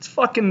playoffs. Let's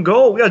fucking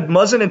go. We got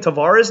Muzzin and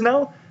Tavares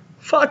now.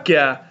 Fuck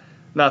yeah.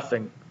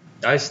 Nothing.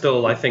 I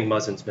think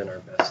Muzzin's been our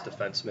best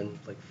defenseman,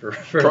 like for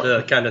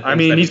the kind of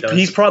things that he does.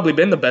 He's probably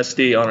been the best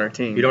D on our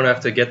team. You don't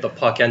have to get the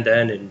puck end to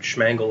end and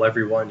schmangle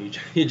everyone.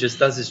 He just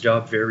does his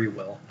job very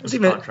well.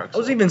 I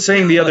was even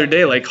saying the other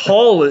day, like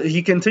Hall,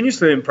 he continues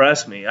to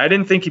impress me. I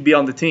didn't think he'd be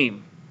on the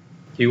team.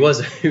 He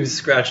was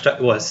scratched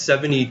out. What,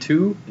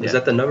 72? Yeah. Is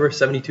that the number?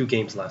 72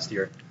 games last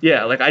year.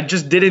 Yeah, like I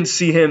just didn't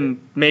see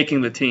him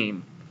making the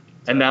team,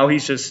 and now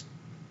he's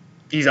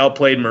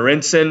outplayed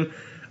Marinson.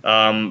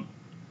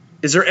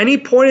 Is there any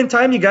point in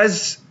time you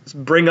guys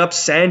bring up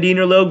Sandin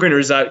or Liljegren, or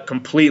is that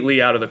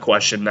completely out of the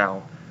question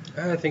now?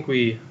 I think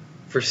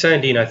for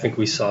Sandin, I think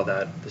we saw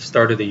that at the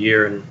start of the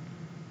year, and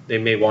they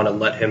may want to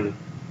let him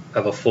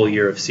have a full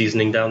year of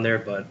seasoning down there,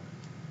 but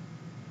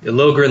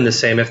Liljegren the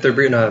same. If they're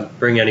going to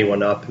bring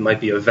anyone up, it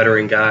might be a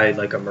veteran guy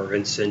like a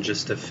Marinson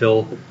just to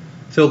fill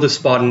the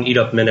spot and eat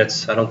up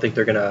minutes. I don't think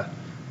they're going to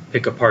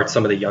pick apart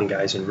some of the young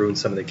guys and ruin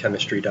some of the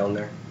chemistry down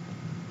there.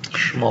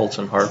 Schmaltz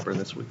and Harper,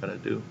 that's what we got to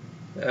do.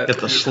 Get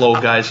the slow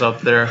guys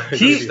up there.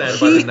 He's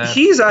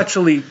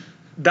actually,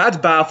 that's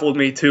baffled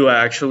me too,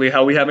 actually,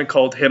 how we haven't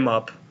called him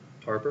up.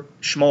 Harper?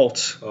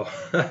 Schmaltz.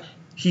 Oh.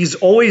 He's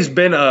always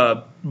been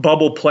a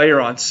bubble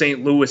player on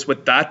St. Louis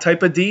with that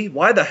type of D.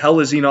 Why the hell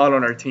is he not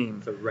on our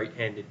team? The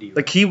right-handed D.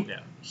 Like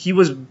he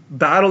was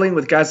battling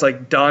with guys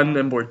like Dunn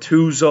and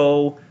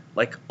Bortuzzo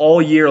like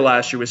all year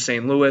last year with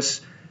St. Louis,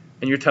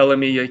 and you're telling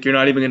me like you're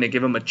not even going to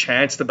give him a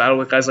chance to battle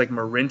with guys like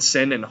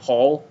Marinson and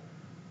Hall?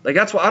 Like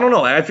that's what I don't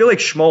know. I feel like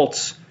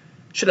Schmaltz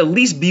should at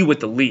least be with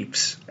the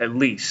Leafs. At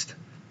least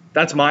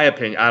that's my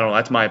opinion. I don't know.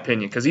 That's my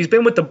opinion because he's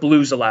been with the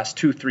Blues the last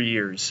 2-3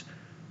 years.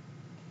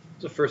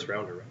 He's a first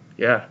rounder, right?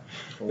 Yeah.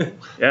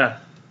 Yeah.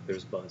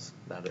 There's buzz.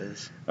 That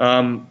is.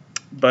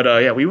 But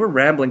yeah, we were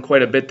rambling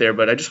quite a bit there.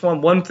 But I just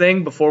want one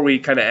thing before we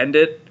kind of end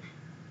it.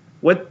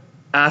 What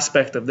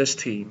aspect of this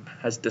team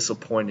has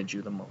disappointed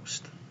you the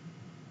most?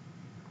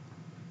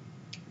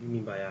 What do you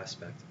mean by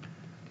aspect?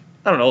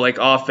 I don't know, like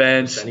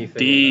offense,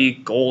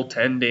 D,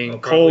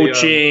 goaltending,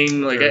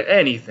 coaching, like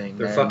anything.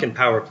 Their fucking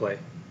power play.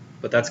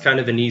 But that's kind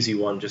of an easy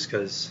one just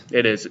because...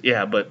 It is,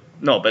 yeah, but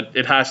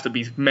it has to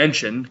be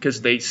mentioned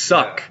because they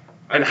suck.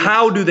 Yeah. And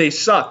how do they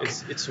suck?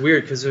 It's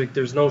weird because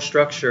there's no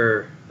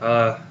structure.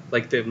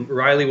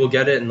 Riley will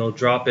get it and they'll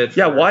drop it.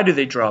 Yeah, why do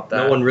they drop that?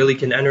 No one really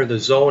can enter the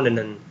zone, and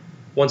then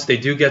once they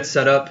do get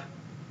set up,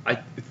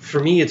 for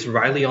me, it's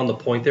Riley on the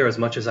point there as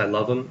much as I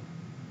love him.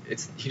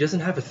 He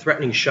doesn't have a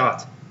threatening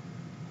shot.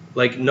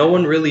 Like, no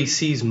one really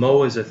sees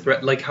Mo as a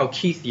threat. Like how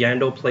Keith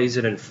Yandel plays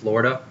it in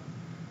Florida.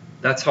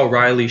 That's how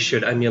Riley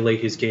should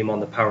emulate his game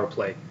on the power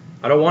play.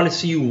 I don't want to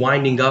see you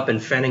winding up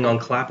and fanning on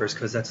clappers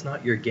because that's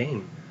not your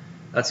game.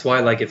 That's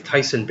why, like, if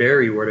Tyson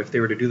Barrie if they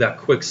were to do that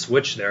quick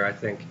switch there, I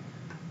think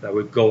that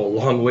would go a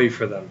long way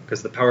for them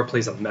because the power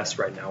play's a mess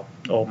right now.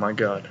 Oh, my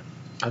God.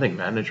 I think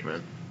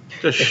management.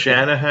 Just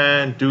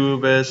Shanahan,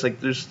 Dubas, like,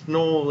 there's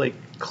no, like,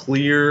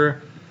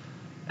 clear...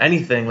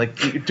 anything. Like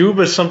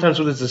Dubas sometimes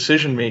with his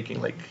decision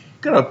making, like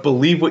you gotta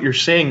believe what you're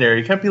saying there.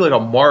 You can't be like a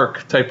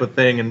Mark type of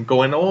thing and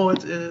going, oh,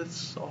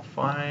 it's all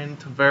fine.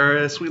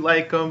 Tavares, we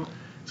like him.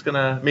 It's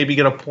gonna maybe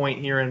get a point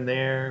here and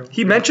there.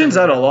 He mentions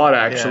that a lot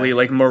actually,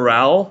 like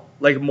morale,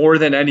 like more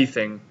than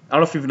anything. I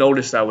don't know if you've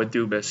noticed that with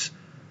Dubas.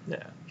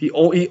 Yeah. He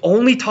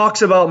only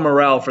talks about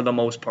morale for the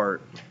most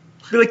part.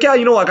 Be like, yeah,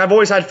 you know, like I've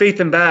always had faith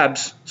in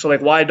Babs, so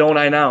like why don't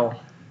I now?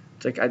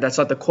 It's like that's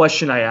not the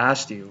question I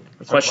asked you.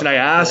 The question I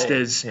asked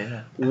is,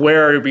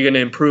 where are we going to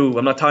improve?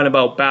 I'm not talking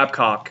about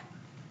Babcock.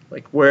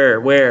 Like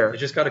where? You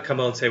just got to come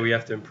out and say we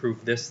have to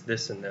improve this,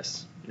 this, and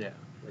this. Yeah.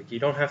 Like you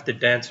don't have to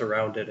dance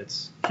around it.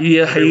 It's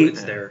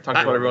It's there. Talk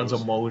about everyone's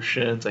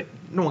emotions. Like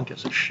no one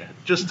gives a shit.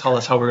 Just tell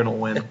us how we're gonna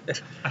win.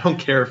 I don't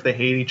care if they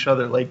hate each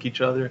other, like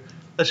each other.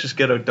 Let's just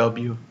get a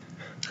W.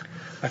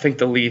 I think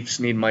the Leafs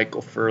need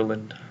Michael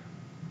Furland.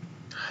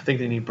 I think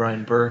they need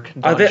Brian Burke.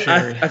 I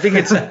think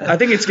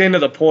it's getting to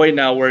the point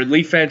now where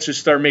Leaf fans should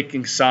start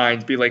making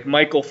signs, be like,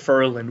 Michael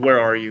Furland, where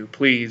are you?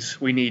 Please,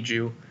 we need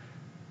you.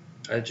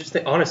 I just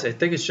think, honestly, I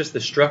think it's just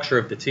the structure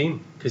of the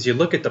team. Because you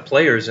look at the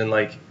players and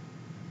like,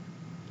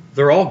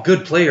 they're all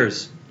good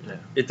players. Yeah.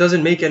 It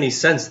doesn't make any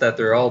sense that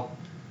they're all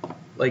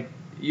like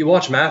you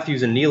watch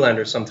Matthews and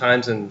Nylander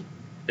sometimes, and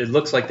it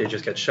looks like they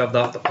just get shoved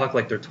off the puck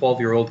like they're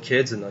 12-year-old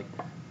kids, and like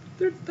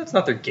that's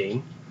not their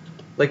game.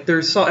 Like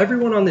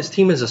everyone on this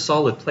team is a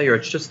solid player.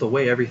 It's just the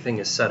way everything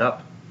is set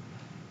up.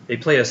 They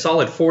play a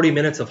solid 40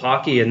 minutes of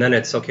hockey, and then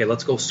it's okay.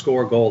 Let's go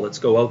score a goal. Let's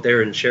go out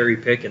there and cherry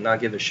pick and not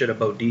give a shit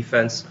about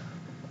defense.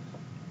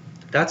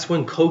 That's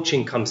when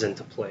coaching comes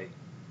into play.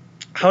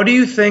 How do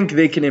you think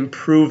they can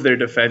improve their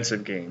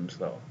defensive games,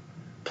 though?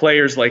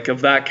 Players like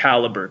of that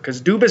caliber,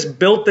 because Dubas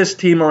built this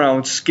team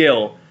around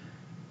skill.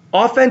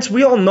 Offense,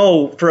 we all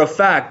know for a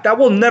fact that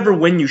will never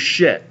win you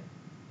shit.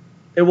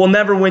 It will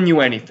never win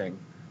you anything.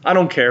 I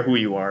don't care who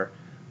you are.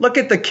 Look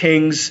at the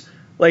Kings.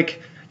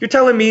 Like, you're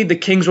telling me the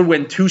Kings would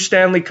win 2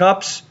 Stanley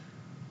Cups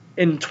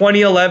in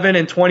 2011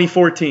 and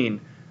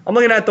 2014. I'm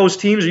looking at those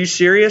teams. Are you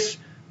serious?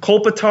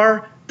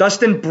 Kopitar,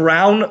 Dustin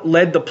Brown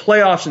led the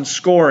playoffs in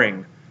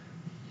scoring.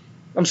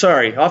 I'm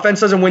sorry.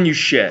 Offense doesn't win you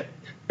shit.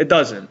 It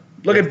doesn't.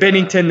 Look at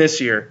Binnington this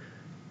year.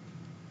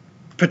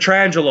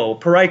 Pietrangelo,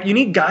 Parike. You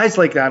need guys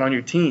like that on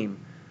your team.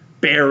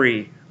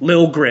 Barry,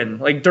 Liljegren,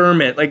 like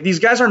Dermott. Like, these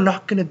guys are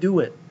not going to do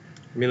it.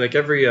 I mean, like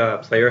every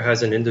player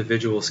has an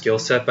individual skill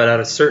set, but at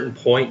a certain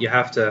point, you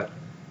have to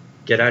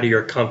get out of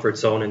your comfort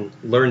zone and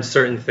learn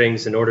certain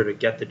things in order to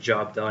get the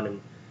job done.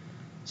 And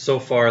so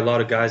far, a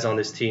lot of guys on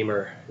this team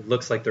it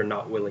looks like they're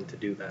not willing to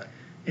do that.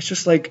 It's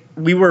just like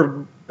we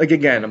were, like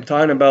again, I'm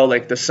talking about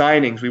like the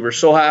signings. We were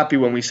so happy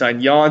when we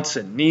signed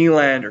Janssen,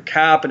 Nylander,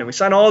 Kapanen. We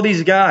signed all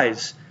these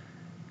guys.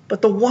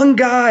 But the one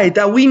guy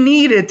that we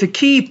needed to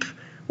keep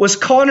was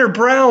Connor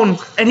Brown,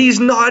 and he's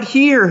not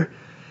here.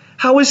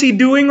 How is he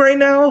doing right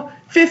now?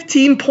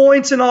 15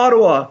 points in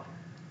Ottawa.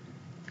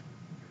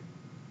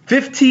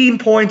 15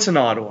 points in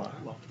Ottawa.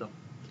 Love them.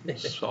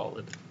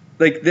 Solid.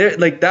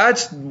 Like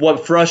that's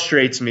what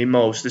frustrates me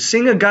most, is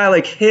seeing a guy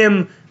like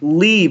him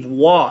leave,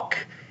 walk,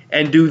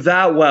 and do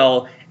that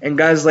well, and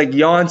guys like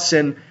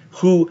Janssen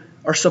who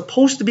are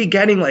supposed to be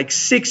getting like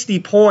 60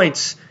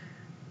 points,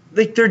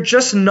 like they're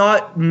just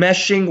not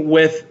meshing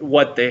with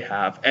what they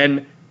have.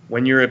 And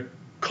when you're a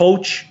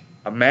coach,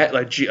 a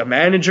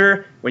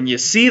manager, when you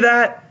see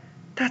that,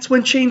 that's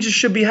when changes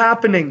should be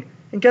happening.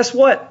 And guess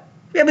what?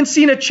 We haven't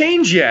seen a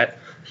change yet.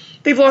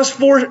 They've lost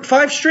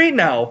 5 straight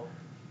now.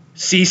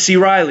 CC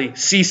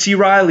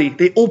Riley.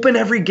 They open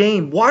every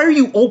game. Why are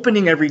you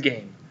opening every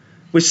game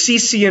with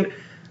CC and?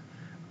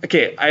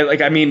 Okay,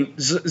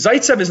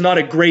 Zaitsev is not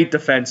a great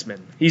defenseman.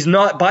 He's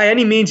not, by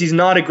any means, he's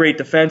not a great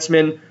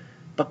defenseman.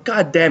 But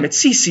god damn it,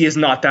 CC is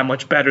not that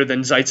much better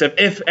than Zaitsev.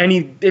 If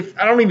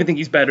I don't even think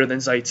he's better than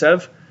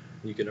Zaitsev.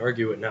 You can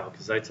argue it now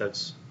because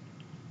Zaitsev's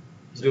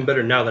doing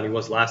better now than he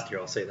was last year.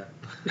 I'll say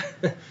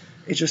that.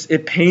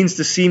 It pains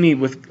to see me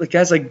with like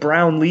guys like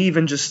Brown leave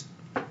and just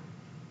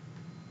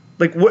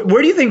like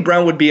where do you think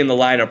Brown would be in the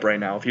lineup right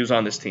now if he was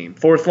on this team?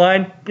 4th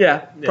line? Yeah,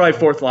 probably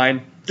 4th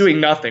line, doing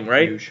nothing,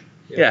 right? Huge.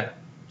 Yeah.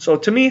 So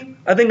to me,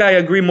 I think I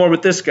agree more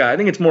with this guy. I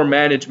think it's more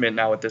management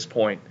now at this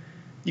point.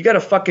 You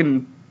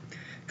gotta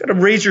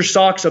raise your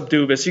socks up,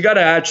 Dubas. You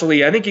gotta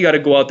I think you gotta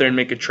go out there and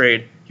make a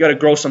trade. You gotta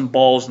grow some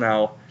balls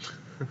now.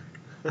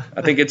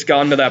 I think it's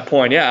gotten to that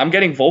point. Yeah, I'm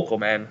getting vocal,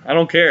 man. I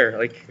don't care.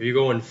 Like, are you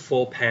going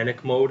full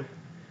panic mode?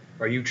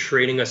 Are you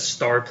trading a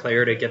star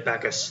player to get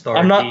back a star?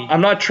 I'm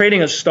not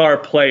trading a star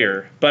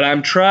player, but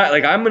I'm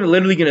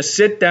literally gonna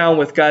sit down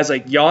with guys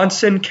like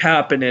Janssen,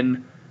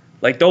 Kapanen,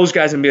 like those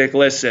guys, and be like,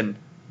 listen,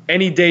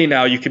 any day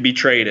now you could be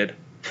traded.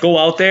 Go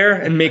out there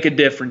and make a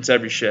difference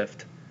every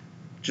shift.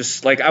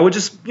 Just like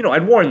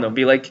I'd warn them,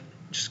 be like,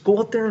 just go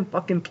out there and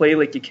fucking play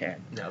like you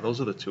can. Yeah,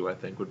 those are the two I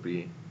think would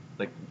be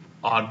like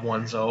odd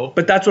ones out.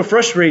 But that's what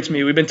frustrates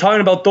me. We've been talking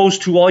about those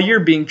two all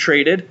year being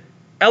traded.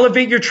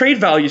 Elevate your trade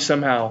value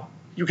somehow.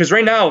 Because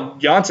right now,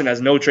 Janssen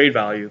has no trade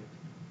value.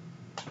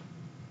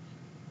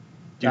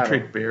 Do you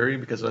trade Barry?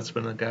 Because that's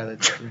been a guy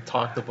that's been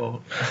talked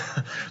about.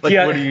 What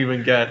do you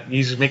even get?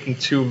 He's making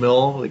 $2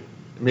 million. Like,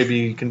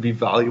 maybe he can be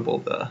valuable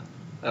to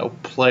a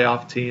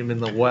playoff team in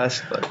the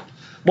West. But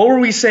what were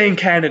we saying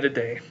Canada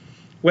Day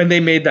when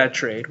they made that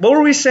trade? What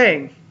were we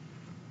saying?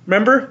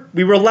 Remember?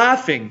 We were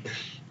laughing.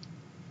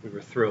 We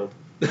were thrilled.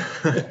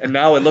 And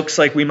now it looks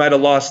like we might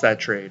have lost that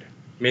trade.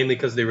 Mainly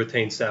because they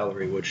retained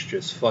salary, which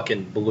just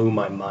fucking blew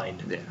my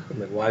mind. Yeah. I'm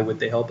like, why would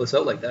they help us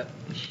out like that?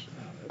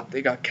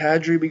 They got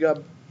Kadri, we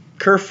got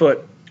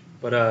Kerfoot.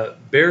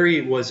 But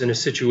Barry was in a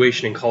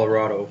situation in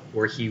Colorado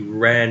where he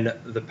ran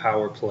the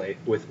power play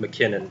with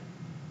McKinnon.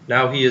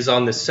 Now he is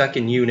on the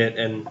second unit,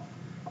 and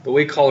the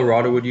way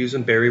Colorado would use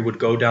him, Barry would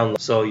go down.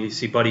 So you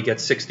see Buddy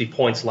get 60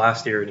 points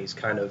last year, and he's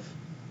kind of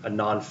a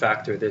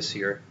non-factor this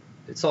year.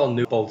 It's all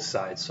new both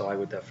sides, so I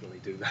would definitely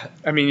do that.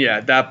 I mean, yeah,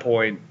 at that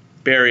point,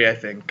 Barry, I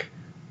think.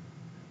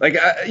 Like,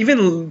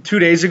 even 2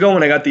 days ago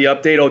when I got the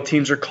update,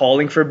 teams are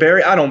calling for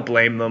Barry, I don't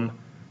blame them.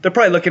 They're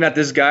probably looking at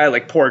this guy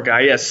like, poor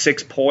guy, he has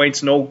 6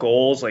 points, no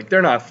goals. Like,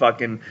 they're not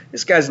fucking,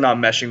 this guy's not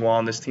meshing well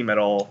on this team at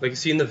all. Like, you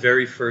see in the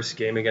very first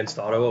game against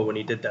Ottawa when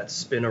he did that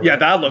spin around. Yeah,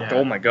 that looked,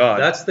 oh my God.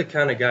 That's the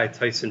kind of guy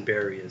Tyson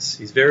Barrie is.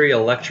 He's very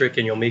electric,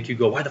 and he'll make you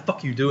go, why the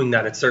fuck are you doing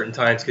that at certain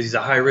times? Because he's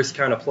a high-risk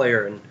kind of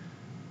player, and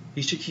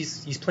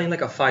he's playing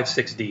like a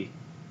 5-6D.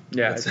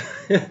 Yeah,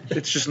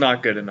 it's just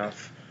not good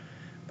enough.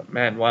 But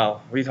man,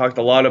 wow, we talked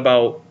a lot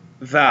about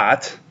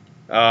that.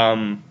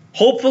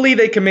 Hopefully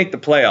they can make the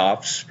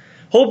playoffs.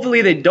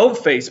 Hopefully they don't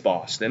face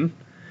Boston.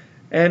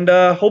 And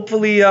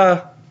hopefully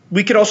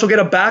we could also get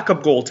a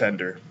backup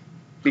goaltender.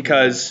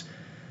 Because,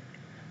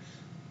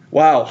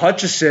 wow,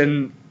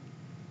 Hutchison,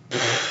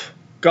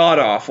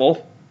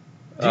 god-awful.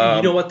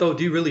 You know what, though?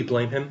 Do you really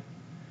blame him?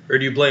 Or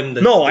do you blame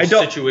the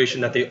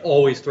situation that they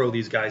always throw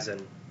these guys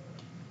in?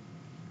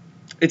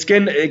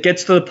 It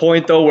gets to the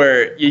point, though,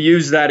 where you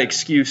use that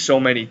excuse so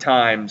many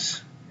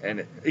times.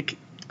 And the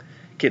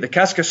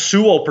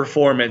Kaskasuo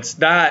performance,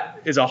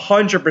 that is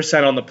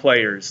 100% on the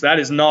players. That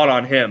is not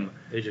on him.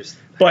 They just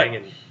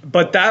hanging.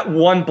 But that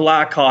one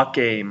Blackhawk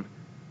game,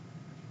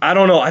 I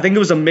don't know. I think it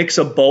was a mix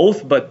of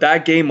both. But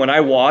that game, when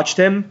I watched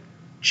him,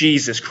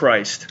 Jesus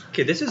Christ.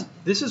 Okay, this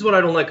is what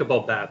I don't like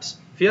about Babs.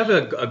 If you have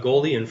a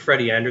goalie in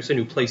Freddie Anderson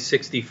who plays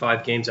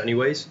 65 games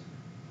anyways,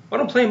 why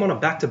don't play him on a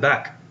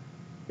back-to-back?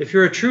 If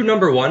you're a true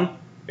number one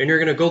and you're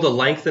going to go the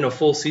length in a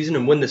full season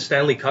and win the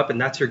Stanley Cup and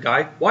that's your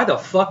guy, why the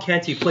fuck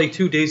can't he play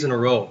 2 days in a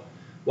row?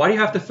 Why do you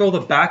have to throw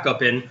the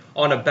backup in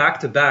on a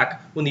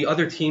back-to-back when the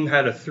other team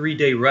had a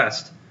 3-day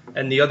rest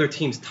and the other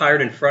team's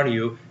tired in front of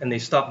you and they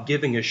stopped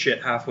giving a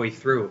shit halfway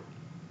through?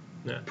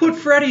 Yeah. Put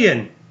Freddie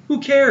in.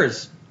 Who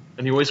cares?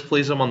 And he always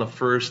plays him on the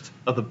first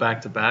of the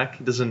back-to-back.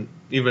 He doesn't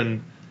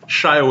even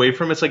shy away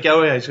from it. It's like,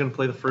 oh yeah, he's going to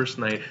play the first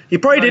night. He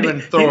probably didn't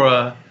even throw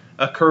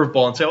a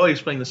curveball and say, oh,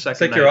 he's playing the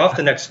second night. It's like you're off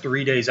the next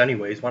 3 days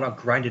anyways. Why not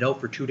grind it out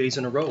for 2 days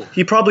in a row?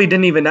 He probably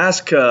didn't even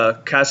ask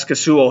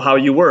Kaskasuo how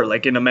you were,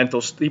 like in a mental.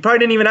 He probably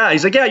didn't even ask.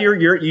 He's like, yeah,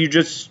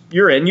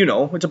 you're in. You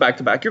know, it's a back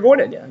to back. You're going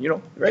in. Yeah, you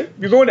know, right?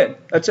 You're going in.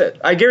 That's it.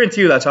 I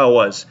guarantee you that's how it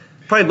was.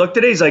 Probably looked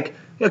at it. He's like,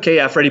 okay,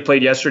 yeah, Freddie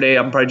played yesterday.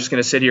 I'm probably just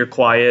gonna sit here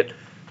quiet.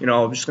 You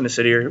know, I'm just gonna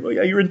sit here. Well,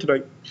 yeah, you're in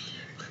tonight.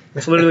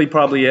 That's literally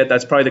probably it.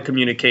 That's probably the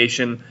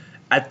communication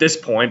at this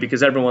point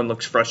because everyone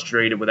looks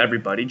frustrated with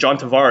everybody. John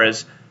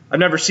Tavares, I've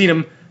never seen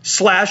him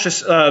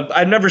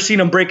I've never seen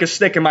him break a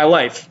stick in my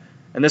life.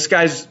 And this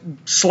guy's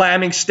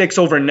slamming sticks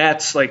over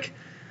nets. Like,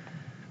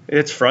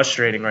 it's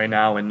frustrating right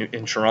now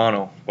in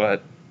Toronto.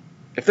 But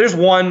if there's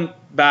one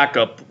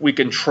backup we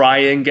can try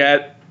and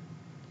get,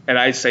 and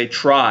I say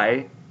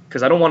try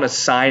because I don't want to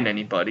sign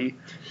anybody,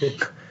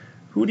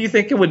 who do you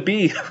think it would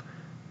be?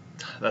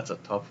 That's a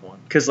tough one.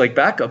 Because, like,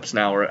 backups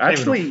now are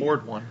actually... Can't even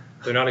afford one.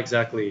 They're not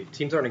exactly...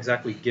 Teams aren't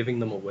exactly giving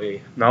them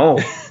away. No.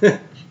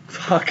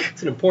 Fuck.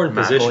 It's an important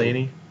position.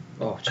 McElhaney.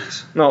 Oh,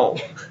 jeez. No.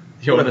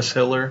 Jonas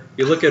Hiller.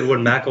 You look at what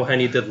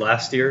McElhaney did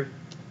last year.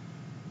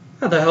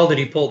 How the hell did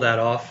he pull that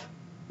off?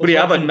 What do you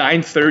have, a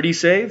 930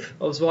 save?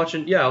 I was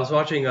watching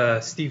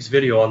Steve's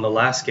video on the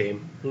last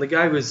game, and the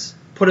guy was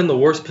put in the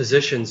worst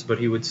positions, but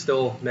he would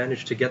still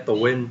manage to get the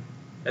win.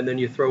 And then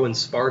you throw in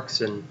Sparks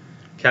and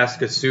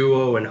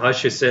Kaskasuo and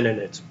Hutchison, and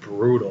it's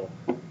brutal.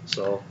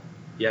 So,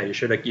 yeah, you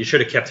should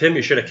have kept him.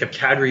 You should have kept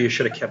Kadri. You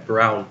should have kept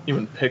Brown.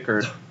 Even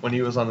Pickard when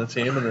he was on the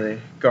team, and they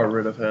got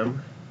rid of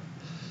him.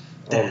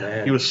 Oh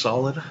man, he was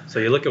solid. So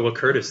you look at what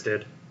Curtis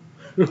did.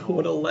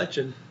 What a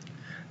legend.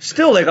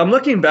 Still, like, I'm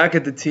looking back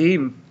at the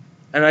team,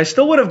 and I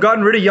still would have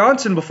gotten rid of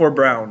Janssen before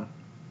Brown.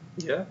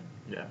 Yeah.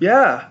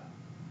 Yeah.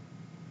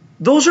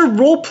 Those are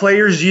role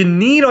players you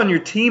need on your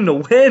team to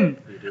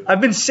win.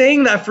 I've been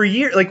saying that for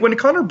years. Like, when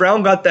Connor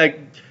Brown got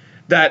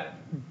that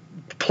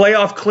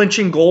playoff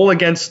clinching goal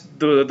against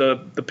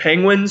the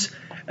Penguins,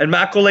 and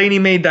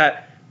McElhaney made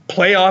that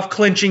playoff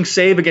clinching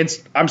save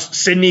against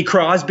Sidney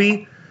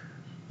Crosby.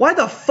 Why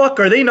the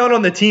fuck are they not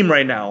on the team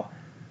right now?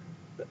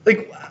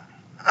 Like,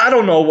 I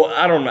don't know.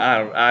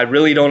 I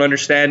really don't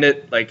understand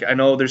it. Like, I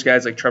know there's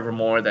guys like Trevor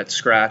Moore that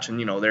scratch, and,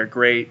 you know, they're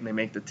great, and they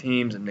make the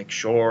teams, and Nick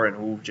Shore,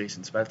 and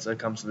Jason Spezza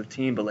comes to the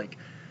team, but, like,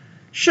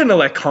 shouldn't have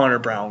let Connor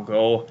Brown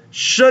go.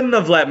 Shouldn't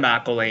have let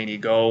McElhaney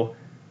go.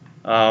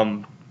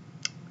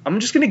 I'm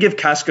just going to give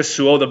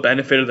Kaskasuo the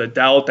benefit of the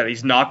doubt that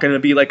he's not going to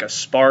be like a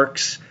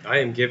Sparks. I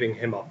am giving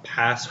him a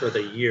pass for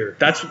the year.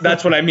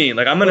 That's what I mean.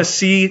 Like, I'm going to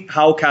see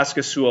how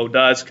Kaskasuo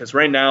does, because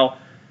right now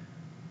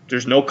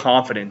there's no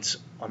confidence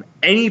on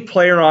any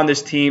player on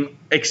this team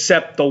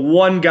except the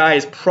one guy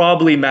is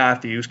probably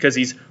Matthews, because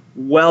he's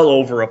well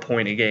over a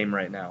point a game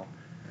right now.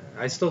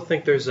 I still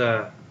think there's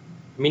a.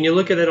 I mean, you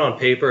look at it on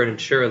paper, and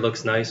sure, it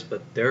looks nice,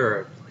 but there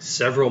are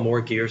several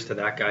more gears to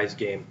that guy's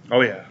game.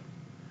 Oh, yeah.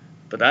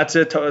 But that's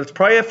it. It's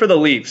probably it for the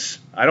Leafs.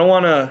 I don't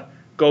want to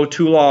go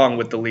too long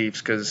with the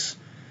Leafs because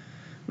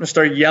I'm going to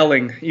start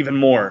yelling even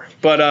more.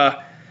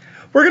 But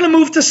we're going to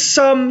move to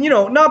some,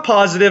 not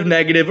positive,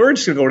 negative. We're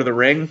just going to go to the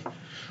ring.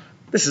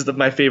 This is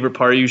my favorite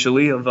part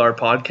usually of our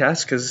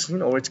podcast because,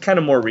 it's kind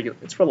of more,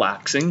 it's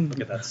relaxing.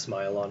 Look at that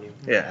smile on you.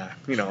 Yeah,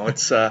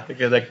 it's...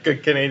 Look at that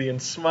good Canadian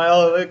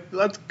smile. Like,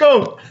 let's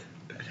go.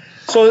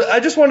 So I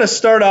just want to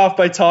start off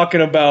by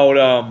talking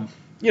about,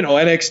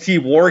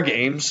 NXT War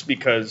Games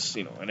because,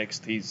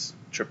 NXT's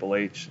Triple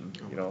H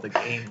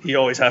and, he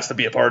always has to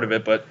be a part of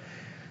it. But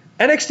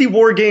NXT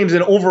War Games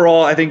and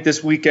overall, I think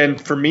this weekend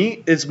for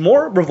me is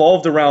more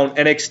revolved around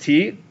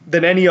NXT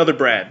than any other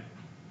brand.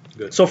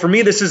 Good. So for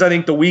me, this is, I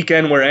think, the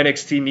weekend where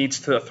NXT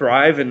needs to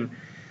thrive. And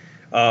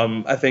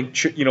I think,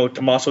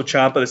 Tommaso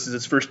Ciampa, this is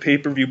his first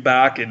pay-per-view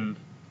back in,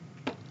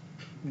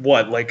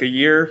 like a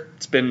year?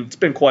 It's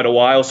been quite a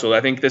while. So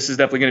I think this is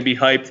definitely going to be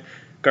hyped.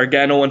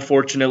 Gargano,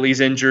 unfortunately, is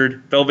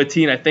injured.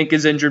 Velveteen, I think,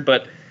 is injured,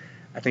 but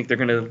I think they're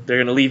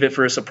gonna leave it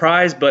for a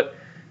surprise. But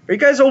are you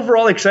guys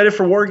overall excited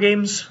for War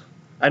Games?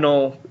 I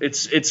know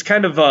it's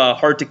kind of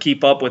hard to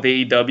keep up with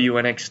AEW,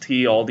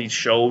 NXT, all these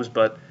shows,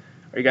 but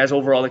are you guys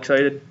overall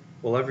excited?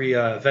 Well, every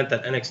event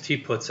that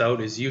NXT puts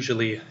out is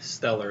usually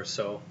stellar,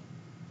 so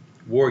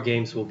War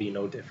Games will be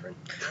no different.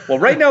 Well,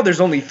 right now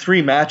there's only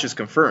 3 matches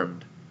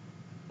confirmed.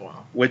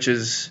 Wow. Which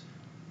is,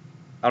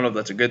 I don't know if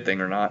that's a good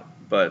thing or not,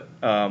 but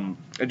I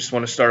just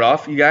want to start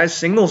off, you guys,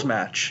 singles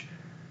match.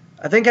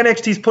 I think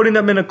NXT's putting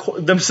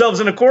themselves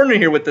in a corner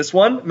here with this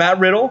one. Matt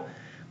Riddle,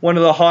 one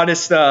of the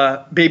hottest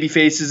baby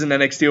faces in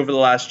NXT over the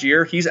last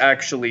year. He's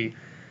actually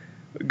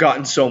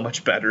gotten so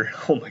much better.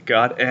 Oh, my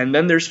God. And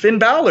then there's Finn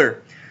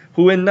Balor,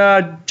 who in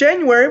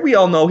January, we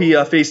all know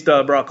he faced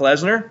Brock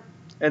Lesnar.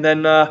 And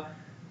then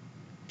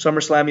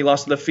SummerSlam, he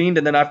lost to The Fiend.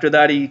 And then after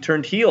that, he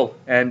turned heel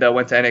and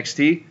went to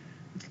NXT.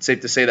 It's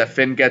safe to say that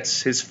Finn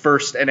gets his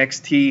first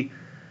NXT,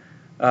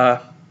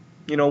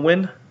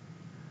 win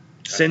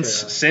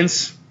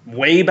since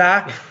way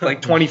back,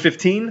 like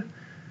 2015.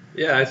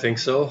 Yeah, I think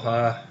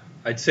so.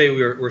 I'd say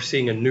we're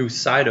seeing a new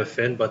side of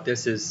Finn, but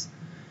this is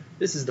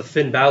the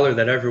Finn Balor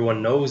that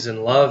everyone knows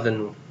and love,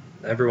 and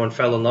everyone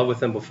fell in love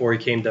with him before he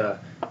came to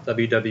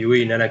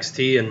WWE and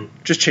NXT, and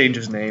just change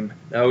his name.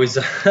 Now he's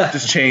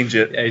just change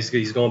it. Yeah,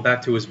 he's going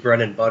back to his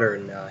bread and butter,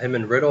 and him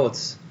and Riddle,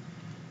 it's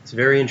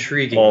very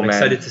intriguing. I'm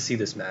excited to see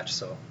this match,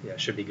 so yeah,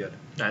 it should be good.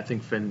 I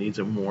think Finn needs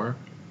it more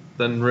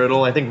than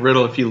Riddle. I think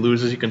Riddle, if he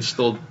loses, you can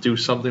still do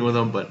something with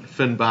him, but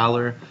Finn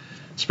Balor,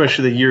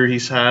 especially the year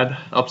he's had,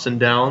 ups and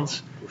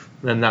downs.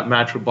 Then that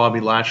match with Bobby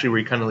Lashley where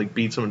he kind of like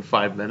beats him in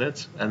 5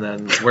 minutes. And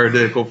then where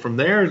did it go from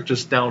there?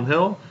 Just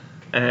downhill.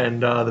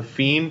 And The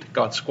Fiend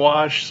got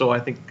squashed. So I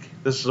think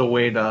this is a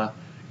way to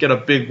get a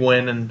big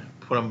win and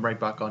put him right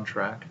back on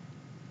track.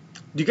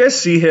 Do you guys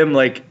see him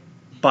like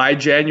by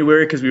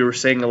January? Because we were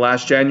saying the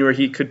last January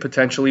he could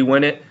potentially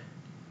win it.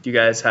 Do you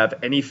guys have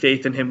any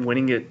faith in him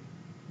winning it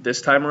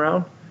this time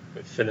around?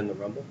 With Finn in the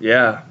Rumble?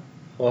 Yeah.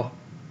 Well,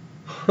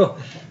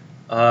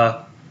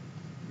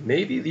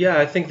 maybe, yeah,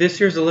 I think this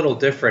year's a little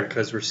different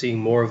because we're seeing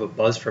more of a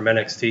buzz from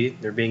NXT.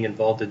 They're being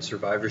involved in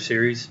Survivor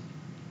Series.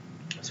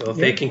 So if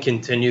they can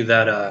continue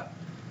that,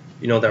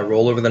 that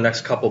role over the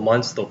next couple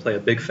months, they'll play a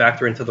big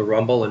factor into the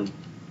Rumble. And,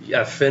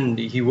 yeah, Finn,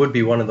 he would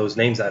be one of those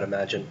names, I'd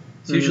imagine.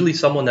 It's usually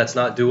someone that's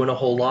not doing a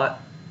whole lot,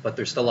 but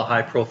they're still a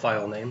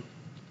high-profile name.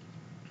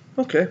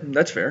 Okay,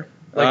 that's fair.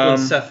 Like when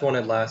Seth won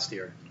it last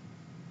year.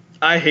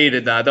 I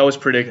hated that. That was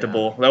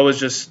predictable. Yeah. That was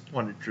just...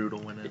 wanted Drew to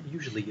win it. It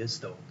usually is,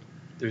 though.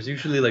 There's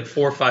usually like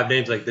 4 or 5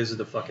 names like these are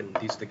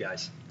the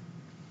guys.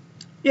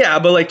 Yeah,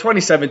 but like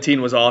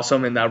 2017 was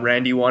awesome and that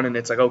Randy won and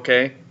it's like,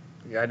 okay,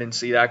 yeah, I didn't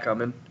see that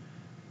coming.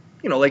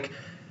 Like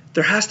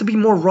there has to be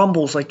more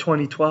Rumbles like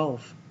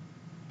 2012.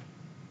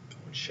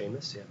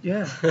 Sheamus,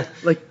 yeah. Yeah.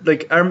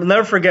 like I'll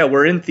never forget,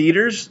 we're in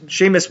theaters,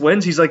 Sheamus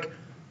wins, he's like,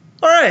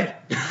 all right.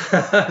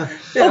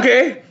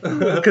 Okay.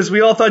 Because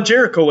we all thought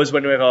Jericho was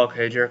winning. Like,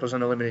 okay, Jericho's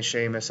going to eliminate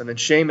Sheamus. And then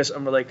Sheamus,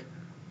 and we're like,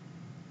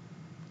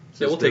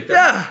 yeah, we'll take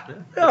that.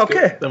 Yeah, okay.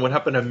 Good. Then what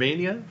happened at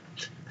Mania?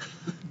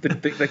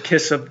 The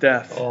kiss of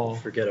death. Oh,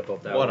 forget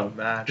about that. What a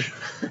match.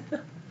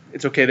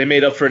 It's okay. They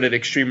made up for it at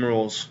Extreme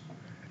Rules.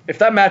 If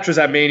that match was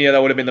at Mania,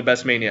 that would have been the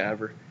best Mania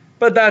ever.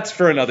 But that's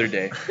for another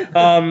day.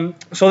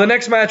 So the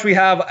next match we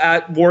have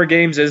at War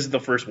Games is the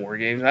first War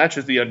Games match,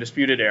 is the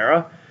Undisputed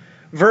Era,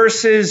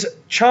 versus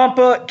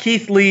Ciampa,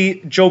 Keith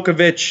Lee,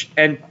 Djokovic,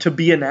 and to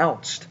be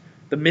announced,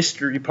 the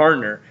mystery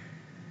partner.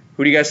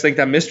 Who do you guys think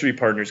that mystery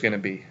partner is going to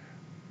be?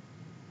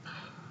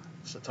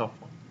 It's a tough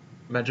one.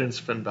 Imagine it's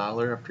Finn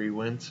Balor after he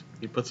wins.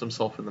 He puts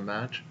himself in the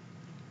match.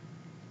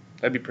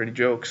 That'd be pretty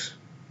jokes.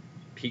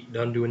 Pete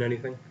Dunne doing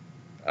anything?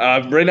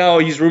 Right now,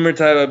 he's rumored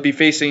to be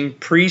facing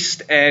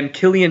Priest and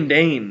Killian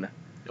Dane.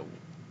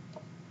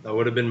 That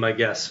would have been my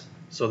guess.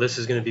 So this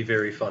is going to be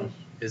very fun.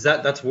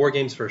 That's War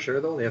Games for sure,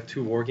 though? They have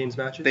 2 War Games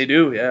matches? They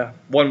do, yeah.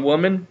 1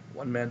 woman,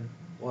 1 man.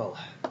 Well,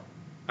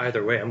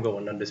 Either way, I'm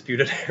going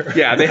undisputed era.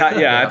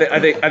 Yeah, I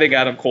think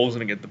Adam Cole's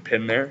gonna get the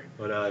pin there.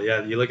 But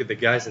yeah, you look at the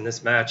guys in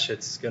this match,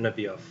 it's gonna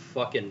be a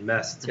fucking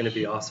mess. It's gonna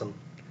be awesome.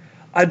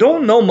 I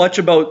don't know much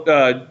about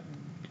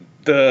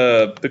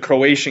the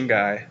Croatian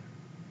guy.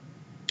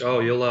 Oh,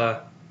 you'll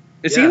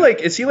Is yeah.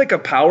 he like a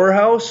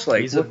powerhouse?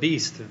 Like He's a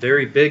beast.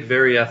 Very big,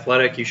 very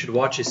athletic. You should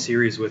watch his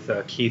series with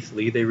Keith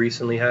Lee they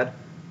recently had.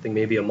 I think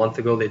maybe a month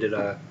ago they did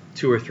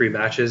 2 or 3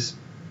 matches.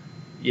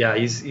 Yeah,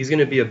 he's going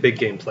to be a big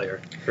game player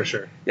for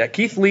sure. Yeah,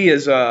 Keith Lee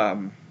is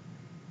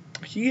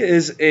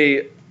he's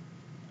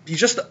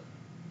just,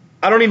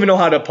 I don't even know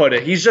how to put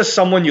it. He's just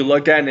someone you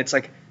look at and it's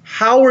like,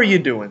 how are you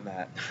doing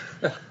that?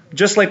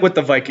 Just like with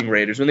the Viking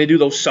Raiders when they do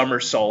those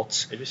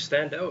somersaults. They just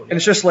stand out. And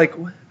it's just like,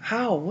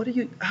 how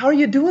are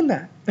you doing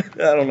that? I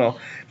don't know.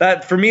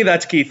 That for me,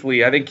 that's Keith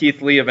Lee. I think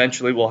Keith Lee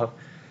eventually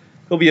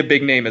he'll be a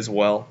big name as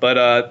well. But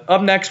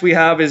up next we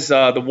have is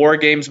the War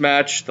Games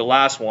match, the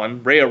last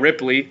one. Rhea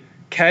Ripley,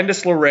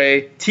 Candice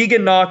LeRae,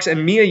 Tegan Knox,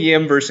 and Mia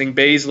Yim versus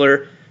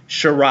Baszler,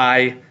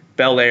 Shirai,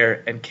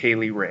 Belair, and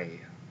Kaylee Ray.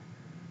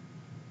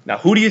 Now,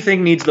 who do you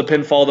think needs the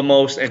pinfall the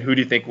most, and who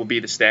do you think will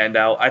be the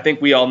standout? I think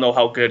we all know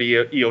how good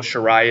Io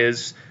Shirai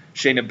is.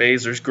 Shayna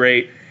Baszler's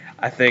great.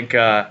 I think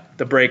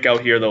the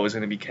breakout here, though, is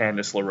going to be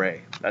Candice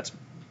LeRae. That's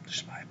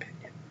just my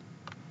opinion.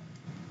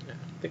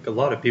 I think a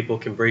lot of people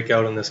can break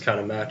out in this kind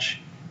of match.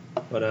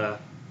 But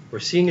we're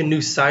seeing a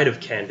new side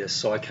of Candice,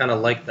 so I kind of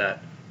like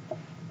that.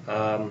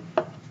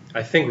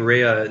 I think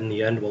Rhea, in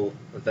the end, will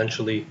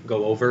eventually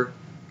go over.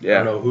 Yeah.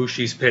 I don't know who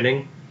she's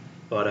pinning,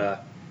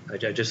 but I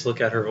just look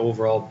at her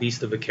overall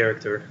beast of a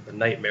character, the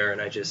nightmare,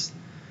 and this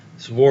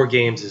War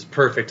Games is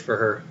perfect for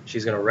her.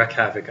 She's going to wreak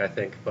havoc, I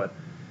think, but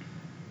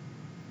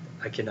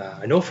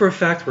I know for a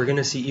fact we're going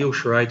to see Io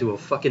Shirai do a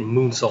fucking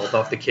moonsault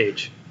off the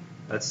cage.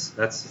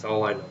 That's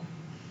all I know.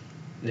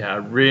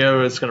 Yeah,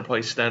 Rhea is going to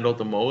probably stand out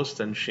the most,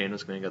 and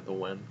Shayna's going to get the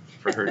win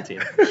for her team.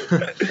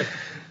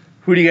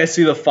 Who do you guys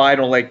see the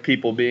final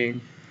people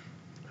being?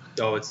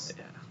 Oh, it's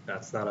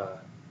no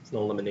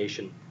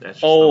elimination. That's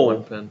just the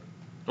one pin.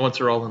 Once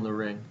they're all in the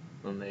ring,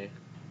 then they.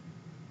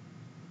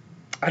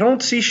 I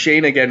don't see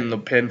Shayna getting the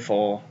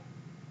pinfall.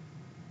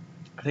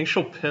 I think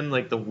she'll pin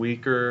the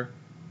weaker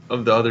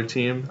of the other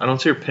team. I don't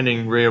see her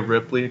pinning Rhea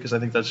Ripley because I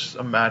think that's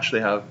a match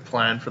they have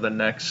planned for the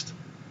next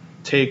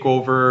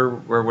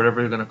takeover or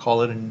whatever they're going to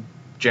call it in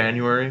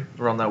January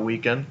around that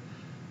weekend.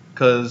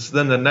 Because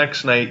then the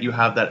next night you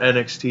have that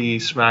NXT,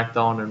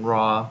 SmackDown, and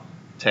Raw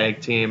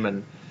tag team,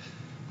 and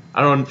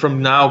I don't know,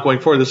 from now going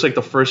forward, this is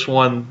the first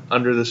one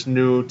under this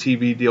new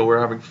TV deal. We're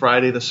having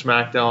Friday the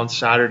SmackDown,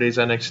 Saturday's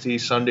NXT,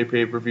 Sunday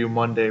pay-per-view,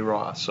 Monday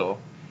Raw. So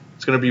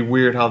it's going to be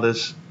weird how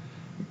the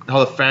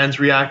fans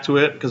react to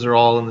it because they're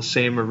all in the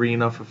same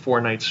arena for 4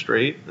 nights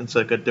straight. It's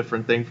a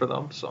different thing for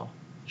them, so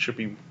it should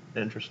be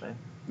interesting.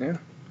 Yeah.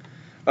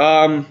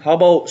 How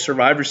about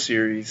Survivor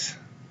Series?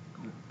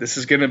 This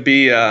is going to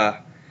be,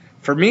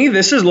 for me,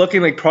 this is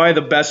looking like probably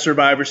the best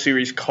Survivor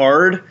Series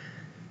card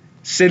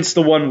since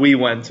the one we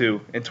went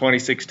to in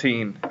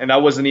 2016, and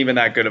that wasn't even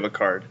that good of a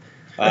card.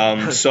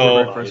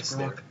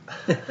 So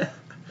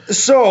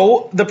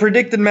the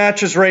predicted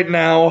matches right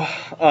now.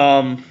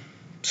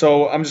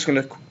 So I'm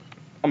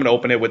gonna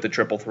open it with the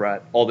triple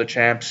threat. All the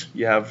champs.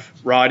 You have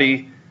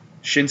Roddy,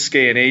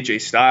 Shinsuke, and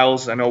AJ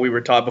Styles. I know we were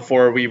taught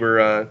before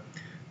the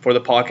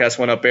podcast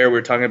went up air. We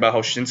were talking about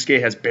how Shinsuke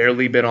has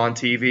barely been on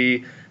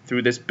TV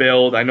through this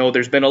build. I know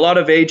there's been a lot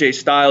of AJ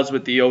Styles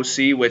with the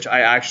OC, which I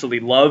actually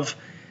love.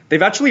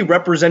 They've actually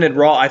represented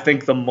Raw, I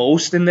think, the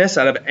most in this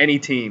out of any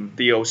team,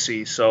 the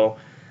OC. So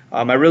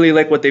I really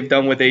like what they've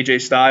done with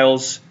AJ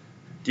Styles.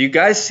 Do you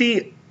guys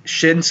see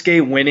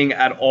Shinsuke winning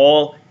at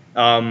all?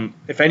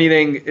 If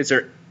anything, is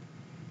there...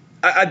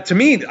 to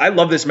me, I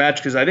love this match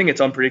because I think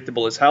it's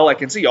unpredictable as hell. I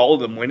can see all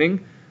of them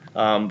winning.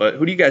 But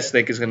who do you guys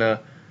think is going to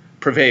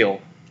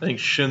prevail? I think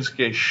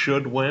Shinsuke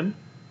should win,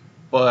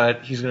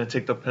 but he's going to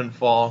take the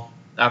pinfall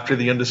after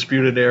the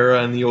Undisputed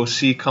Era and the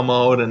OC come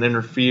out and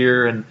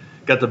interfere and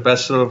get the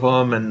best of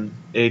him, and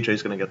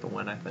AJ's going to get the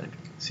win, I think.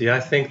 See,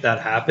 I think that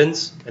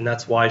happens, and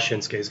that's why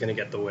Shinsuke is going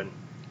to get the win.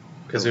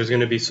 Because there's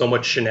going to be so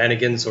much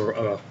shenanigans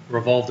or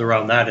revolved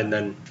around that, and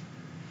then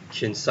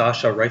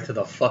Sasha right to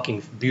the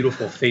fucking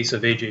beautiful face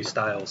of AJ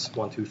Styles.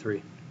 1, 2,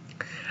 3.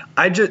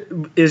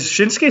 Is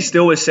Shinsuke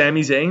still with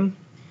Sami Zayn?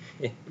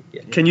 Yeah.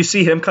 Can you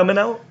see him coming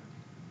out?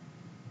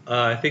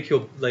 I think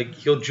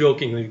he'll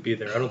jokingly be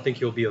there. I don't think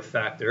he'll be a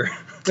factor.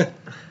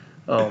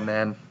 Oh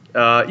man.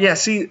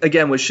 See,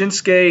 again, with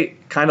Shinsuke,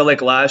 kind of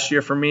like last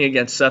year for me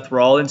against Seth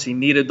Rollins, he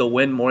needed the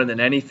win more than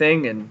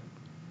anything, and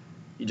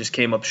he just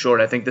came up short.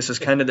 I think this is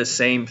kind of the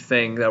same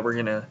thing that we're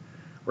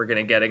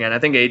gonna get again. I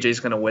think AJ's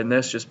gonna win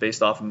this just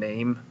based off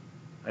name.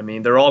 I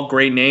mean, they're all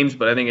great names,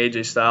 but I think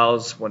AJ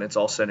Styles, when it's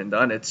all said and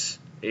done, it's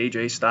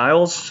AJ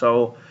Styles.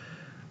 So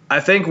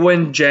I think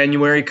when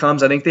January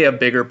comes, I think they have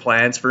bigger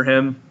plans for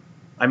him.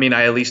 I mean,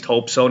 I at least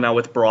hope so. Now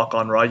with Brock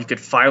on Raw, you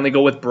could finally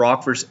go with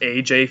Brock versus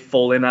AJ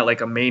full in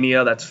at a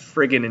Mania. That's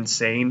friggin'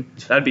 insane.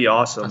 That'd be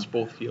awesome. That's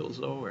both heels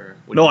though, or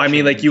no? I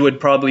mean, you would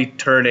probably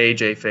turn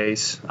AJ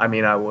face. I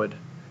mean, I would.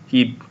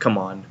 Come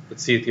on.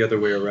 Let's see it the other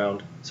way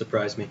around.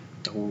 Surprise me.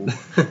 Ooh.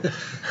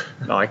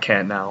 No, I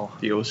can't now.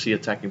 The OC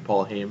attacking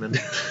Paul Heyman.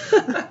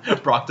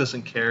 Brock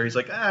doesn't care. He's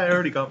like, I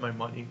already got my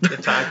money.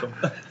 Attack him.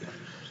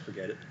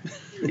 Forget it.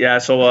 Yeah,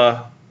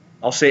 so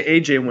I'll say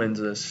AJ wins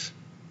this.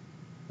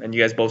 And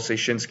you guys both say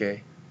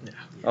Shinsuke. Yeah.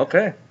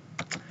 Okay.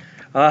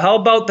 How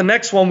about the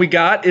next one we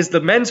got is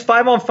the men's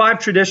 5-on-5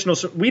 traditional.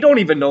 We don't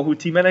even know who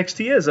Team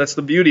NXT is. That's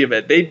the beauty of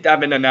it. They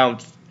haven't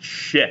announced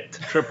shit.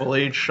 Triple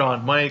H,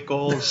 Shawn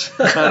Michaels,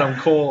 Adam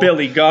Cole.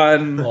 Billy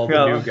Gunn. All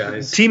the new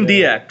guys. Team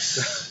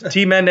DX.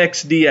 Team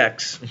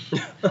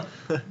NXDX.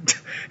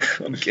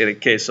 I'm kidding.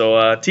 Okay,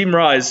 so Team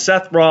Raw is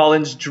Seth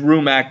Rollins,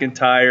 Drew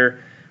McIntyre,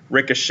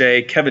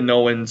 Ricochet, Kevin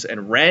Owens,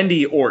 and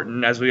Randy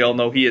Orton. As we all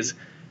know, he is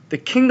the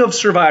king of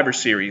Survivor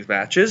Series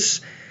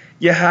matches.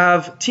 You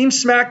have Team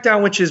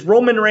SmackDown, which is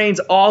Roman Reigns,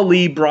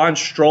 Ali, Braun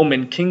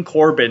Strowman, King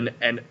Corbin,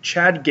 and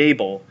Chad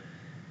Gable.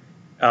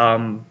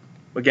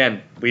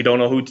 Again, we don't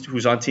know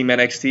who's on Team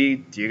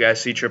NXT. Do you guys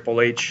see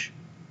Triple H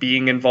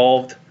being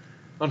involved?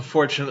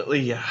 Unfortunately,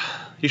 yeah.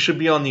 He should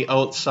be on the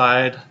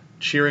outside,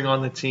 cheering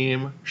on the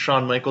team.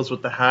 Shawn Michaels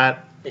with the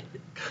hat,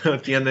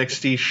 with the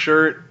NXT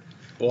shirt.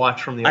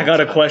 Watch from the outside. I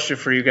got a question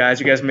for you guys.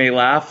 You guys may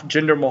laugh.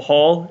 Jinder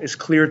Mahal is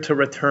cleared to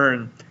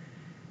return.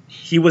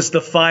 He was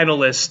the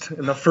finalist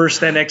in the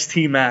first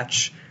NXT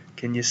match.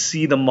 Can you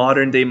see the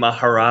modern-day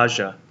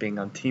Maharaja being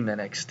on Team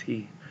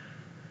NXT?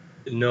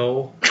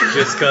 No,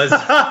 just because.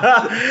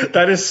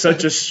 That is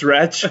such a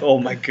stretch. Oh,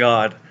 my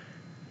God.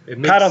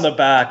 Pat on the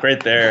back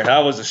right there. That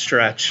was a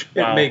stretch.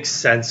 Wow. It makes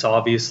sense,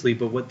 obviously,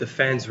 but would the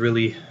fans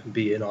really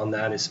be in on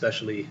that,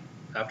 especially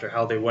after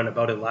how they went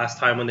about it last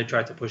time when they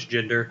tried to push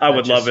Jinder? I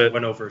would love it.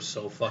 Went over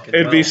so fucking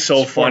It'd well. be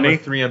so funny.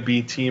 Former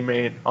 3MB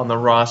teammate on the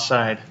Raw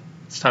side.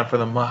 It's time for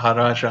the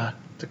Maharaja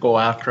to go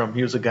after him.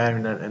 He was a guy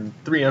in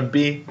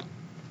 3MB.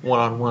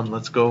 One-on-one.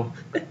 Let's go.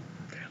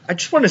 I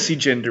just want to see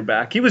Jinder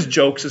back. He was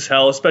jokes as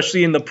hell,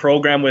 especially in the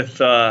program with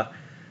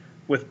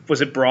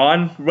was it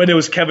Braun? When it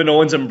was Kevin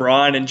Owens and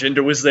Braun and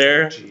Jinder was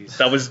there. Jeez.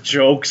 That was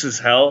jokes as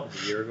hell.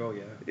 A year ago,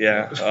 yeah.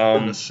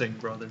 Yeah. The Singh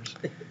brothers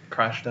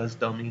crashed as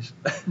dummies.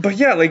 But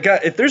yeah, like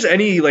if there's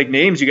any like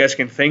names you guys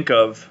can think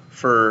of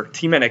for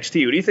Team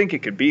NXT, who do you think it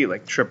could be?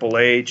 Like Triple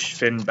H,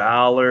 Finn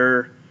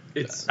Balor,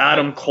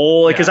 Adam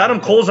Cole? Because Adam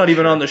Cole's not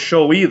even on the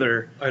show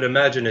either. I'd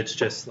imagine it's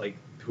just like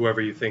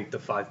whoever you think the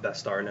 5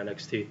 best are in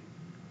NXT.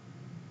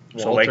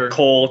 So like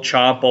Cole,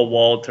 Ciampa,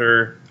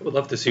 Walter. I would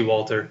love to see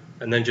Walter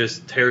and then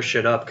just tear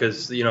shit up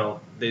because,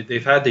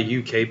 they've had the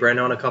UK brand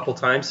on a couple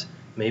times,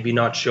 maybe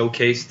not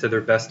showcased to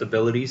their best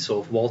abilities. So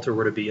if Walter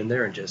were to be in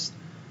there and just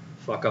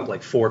fuck up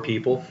like 4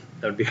 people,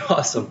 that would be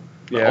awesome.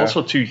 Yeah.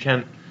 Also, too, you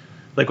can't,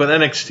 like with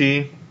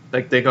NXT,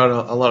 like they got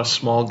a lot of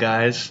small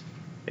guys.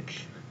 Like,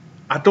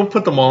 I don't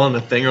put them all in the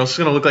thing or else it's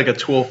going to look like a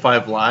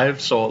 205 Live.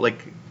 So, like,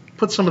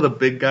 put some of the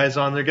big guys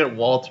on there, get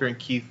Walter and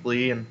Keith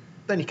Lee, and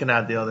then you can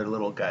add the other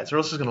little guys, or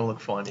else it's going to look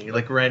funny.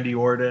 Like Randy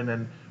Orton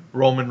and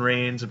Roman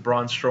Reigns and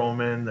Braun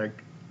Strowman.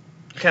 Like,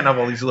 you can't have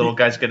all these little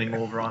guys getting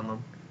over on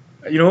them.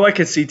 You know who I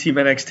could see Team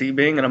NXT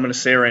being, and I'm going to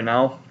say it right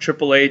now?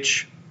 Triple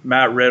H,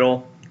 Matt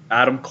Riddle,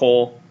 Adam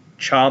Cole,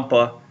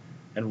 Ciampa,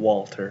 and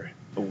Walter.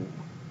 Ooh,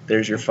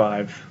 there's your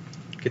 5.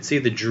 Could see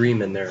the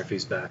Dream in there if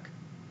he's back.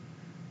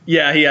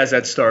 Yeah, he has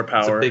that star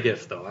power. It's a big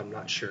if, though. I'm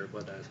not sure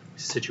what that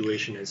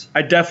situation is.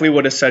 I definitely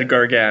would have said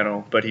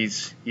Gargano, but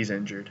he's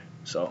injured,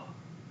 so...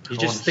 You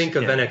just think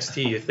of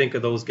NXT, you think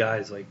of those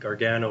guys like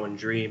Gargano and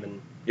Dream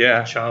and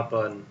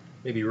Ciampa and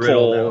maybe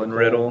Riddle. Cole and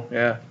Riddle,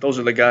 yeah. Those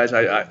are the guys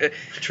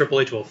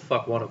Triple H will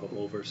fuck one of them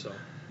over, so.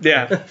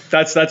 Yeah,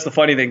 that's the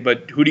funny thing,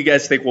 but who do you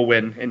guys think will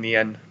win in the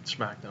end?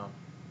 SmackDown.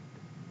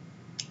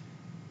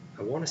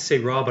 I want to say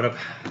Raw, but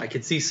I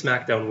could see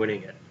SmackDown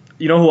winning it.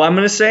 You know who I'm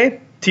going to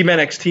say? Team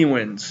NXT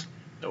wins.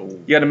 Oh.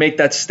 You got to make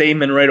that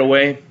statement right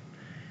away.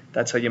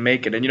 That's how you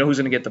make it. And you know who's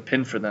going to get the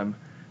pin for them?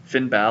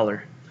 Finn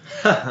Balor.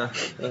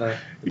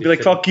 You'd be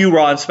like, fuck you,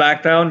 Raw and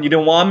SmackDown. You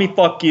didn't want me?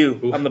 Fuck you.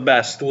 Oof. I'm the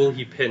best. Who will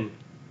he pin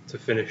to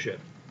finish it?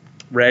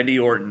 Randy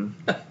Orton.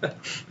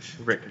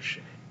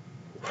 Ricochet.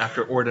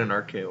 After Orton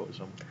RKO's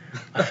him.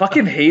 I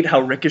fucking hate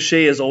how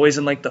Ricochet is always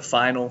in like the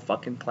final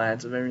fucking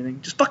plans of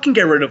everything. Just fucking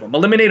get rid of him.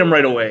 Eliminate him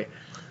right away.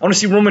 I want to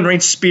see Roman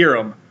Reigns spear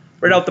him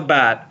right out the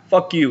bat.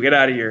 Fuck you. Get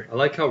out of here. I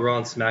like how Raw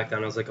and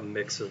SmackDown has like a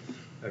mix of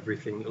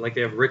everything. Like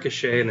they have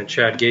Ricochet and then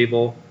Chad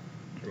Gable,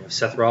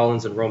 Seth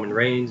Rollins and Roman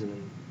Reigns, and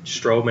then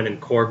Strowman and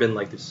Corbin.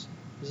 Like there's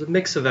a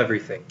mix of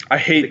everything. I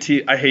hate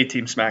Team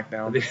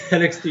SmackDown. The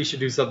NXT should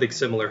do something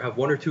similar. Have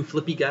 1 or 2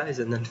 flippy guys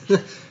and then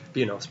spread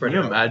it out. Can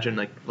you imagine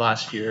like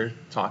last year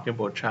talking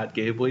about Chad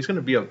Gable? He's going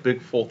to be a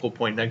big focal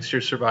point next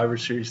year's Survivor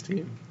Series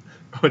team.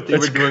 What they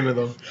were doing with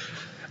him.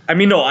 I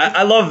mean, no,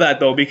 I love that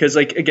though because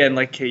like again,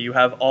 like hey, you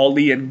have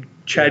Ali and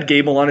Chad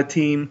Gable on a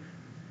team,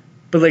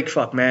 but like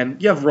fuck, man,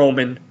 you have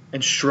Roman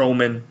and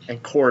Strowman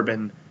and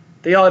Corbin.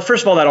 They all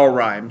first of all that all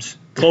rhymes,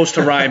 close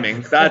to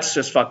rhyming. That's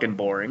just fucking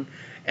boring.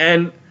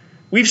 And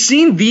we've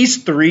seen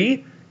these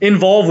 3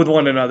 involved with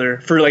one another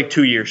for like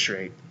 2 years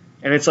straight,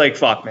 and it's like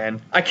fuck,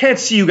 man, I can't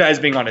see you guys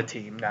being on a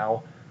team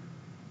now.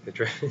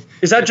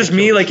 Is that just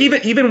me? Like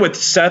even with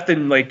Seth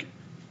and like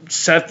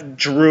Seth,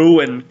 Drew,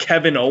 and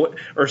Kevin Owen,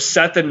 or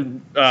Seth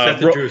and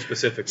Drew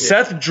specifically.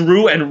 Seth,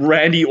 Drew, and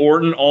Randy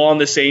Orton all on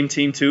the same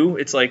team too.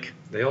 It's like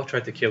they all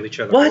tried to kill each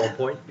other what? at one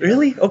point.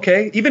 Really?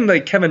 Okay. Even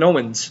like Kevin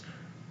Owens.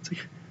 It's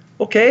like,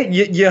 okay,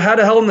 you had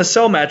a Hell in the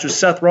Cell match with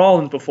Seth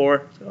Rollins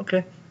before.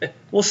 Okay,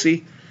 we'll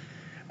see.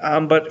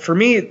 But for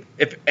me,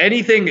 if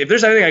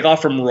there's anything I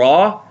got from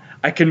Raw,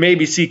 I can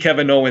maybe see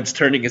Kevin Owens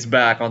turning his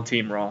back on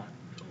Team Raw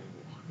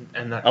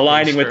and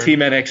aligning with Team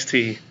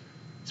NXT.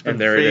 It's been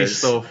and there it faced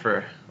is. though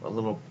for a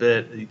little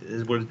bit.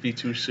 Would it be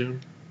too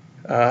soon?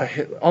 All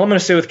I'm going to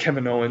say with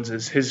Kevin Owens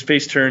is his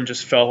face turn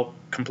just fell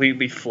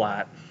completely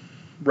flat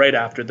right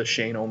after the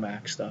Shane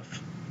O'Mac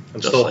stuff.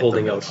 I'm still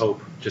holding out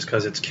hope just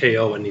because it's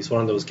KO and he's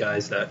one of those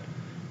guys that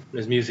when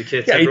his music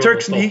hits, yeah,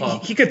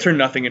 he could turn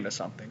nothing into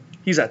something.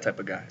 He's that type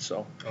of guy.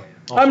 So yeah.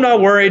 I'm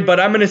not worried, but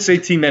I'm going to say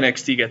Team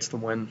NXT gets the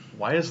win.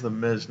 Why is The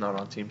Miz not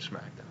on Team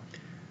SmackDown?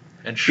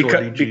 And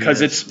Shorty G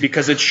because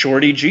it's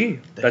Shorty G.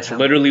 That's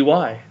literally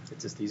why.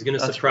 It's just he's going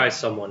to surprise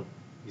someone.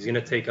 He's going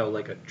to take out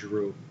like a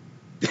Drew.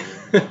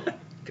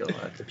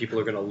 God, the people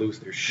are going to lose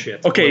their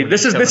shit. Okay,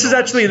 this is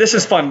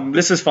fun.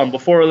 This is fun.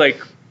 Before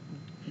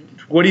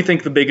what do you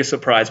think the biggest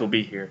surprise will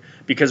be here?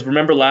 Because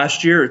remember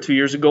last year or 2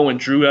 years ago when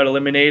Drew got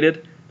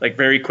eliminated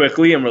very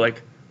quickly, and we're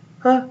like,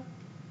 huh?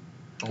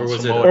 Or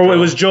was it? Or it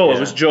was Joe. Yeah. It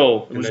was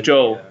Joe. It was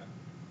Joe. Yeah.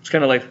 It's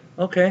kind of like,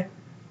 okay.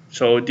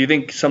 So do you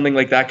think something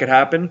like that could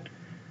happen?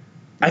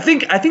 I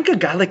think a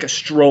guy like a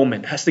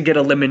Strowman has to get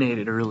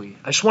eliminated early.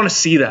 I just want to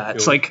see that.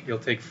 It's like he'll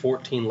take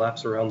 14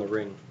 laps around the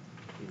ring,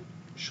 and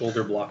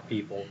shoulder block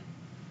people.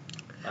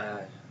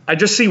 I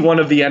just see one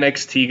of the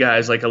NXT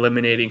guys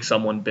eliminating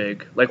someone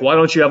big. Like, why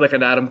don't you have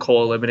an Adam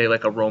Cole eliminate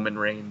a Roman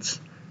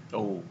Reigns?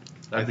 Oh,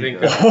 I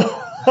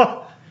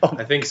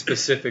think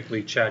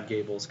specifically Chad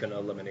Gable's gonna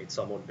eliminate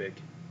someone big.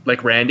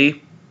 Like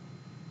Randy?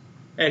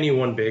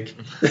 Anyone big.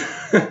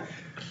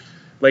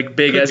 Like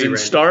big as in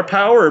star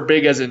power or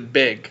big as in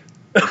big?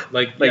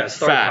 Star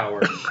fat.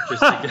 Power.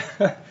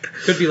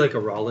 Could be like a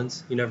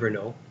Rollins. You never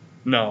know.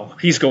 No,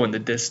 he's going the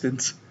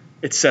distance.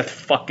 It's Seth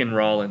fucking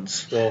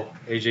Rollins. Well,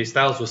 AJ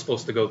Styles was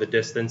supposed to go the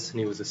distance, and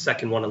he was the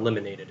second one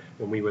eliminated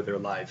when we were there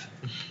live.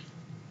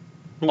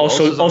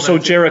 Also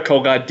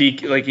Jericho got he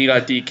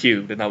got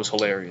DQ'd, and that was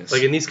hilarious.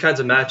 In these kinds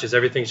of matches,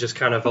 everything's just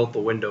kind of out the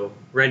window.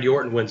 Randy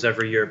Orton wins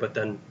every year, but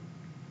then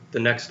the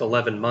next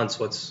 11 months,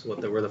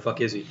 where the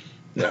fuck is he?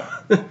 Yeah.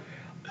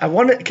 I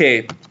want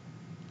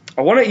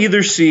to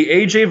either see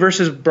AJ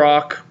versus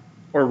Brock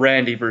or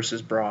Randy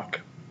versus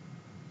Brock.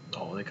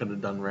 Oh, they could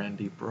have done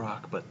Randy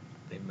Brock, but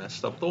they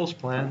messed up those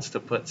plans to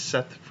put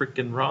Seth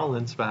freaking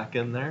Rollins back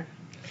in there.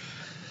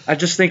 I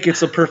just think it's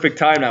the perfect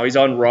time now. He's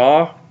on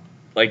Raw.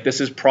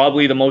 This is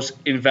probably the most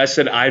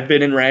invested I've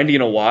been in Randy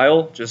in a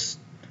while. Just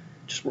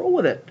roll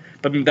with it.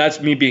 But that's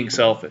me being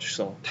selfish.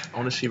 So I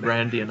want to see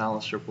Randy and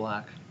Aleister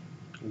Black.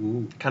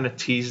 Ooh, kind of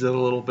teased it a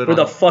little bit. Where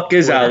the fuck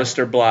is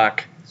Aleister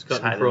Black? He's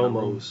cutting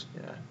promos.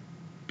 Yeah.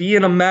 Be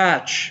in a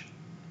match.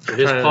 It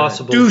is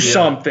possible. Do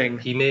something.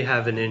 He may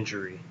have an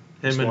injury.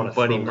 Him and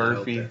Buddy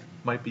Murphy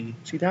might be.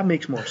 See, that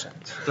makes more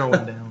sense.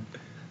 Throwing down.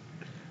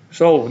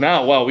 So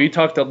now, we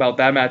talked about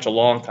that match a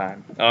long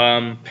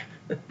time.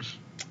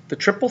 The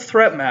triple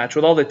threat match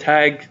with all the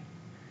tag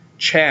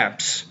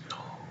champs.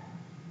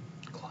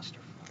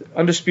 The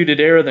Undisputed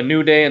Era, the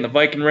New Day, and the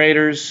Viking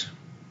Raiders.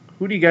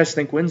 Who do you guys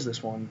think wins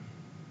this one?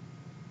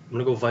 I'm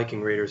going to go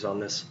Viking Raiders on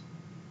this.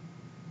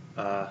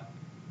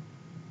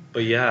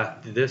 But yeah,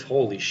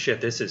 holy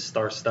shit, this is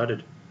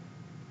star-studded.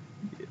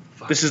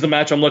 This is the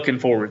match I'm looking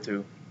forward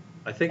to.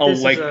 I think this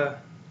is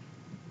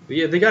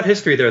yeah, they got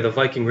history there, the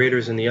Viking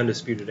Raiders and the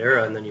Undisputed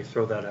Era, and then you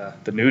throw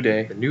that the New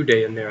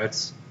Day in there.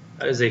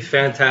 That is a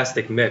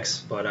fantastic mix,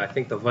 but I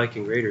think the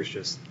Viking Raiders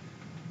just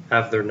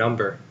have their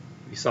number.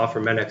 You saw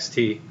from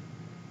NXT.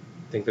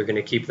 I think they're going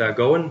to keep that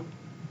going.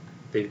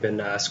 They've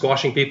been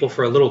squashing people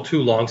for a little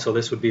too long, so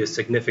this would be a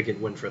significant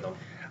win for them.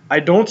 I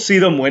don't see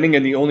them winning,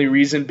 and the only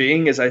reason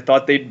being is I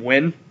thought they'd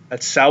win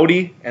at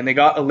Saudi, and they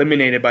got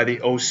eliminated by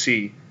the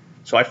OC.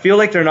 So I feel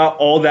like they're not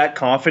all that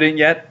confident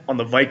yet on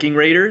the Viking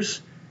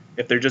Raiders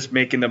if they're just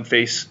making them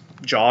face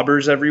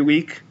jobbers every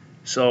week.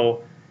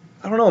 So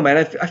I don't know, man.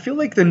 I feel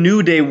like the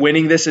New Day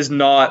winning this is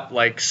not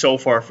so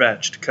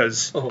far-fetched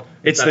because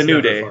it's the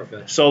New Day.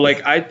 Far-fetched. So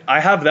I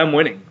have them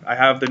winning. I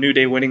have the New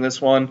Day winning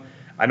this one.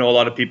 I know a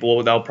lot of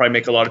people, that'll probably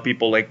make a lot of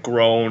people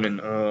groan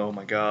and, oh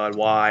my God,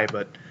 why?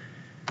 But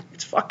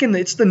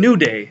it's the New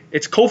Day.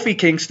 It's Kofi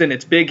Kingston.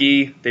 It's Big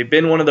E. They've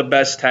been one of the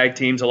best tag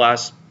teams the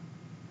last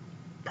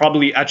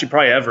probably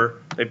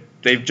ever.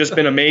 They've just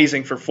been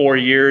amazing for 4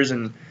 years,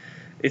 and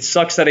it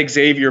sucks that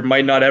Xavier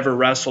might not ever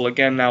wrestle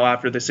again now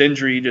after this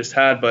injury he just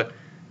had, but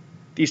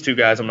these two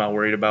guys, I'm not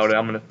worried about it.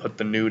 I'm going to put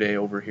the New Day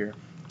over here.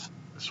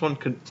 This one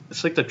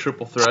it's like the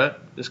triple threat.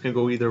 This can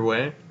go either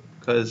way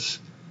because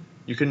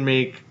you can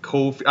make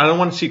Kofi. I don't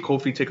want to see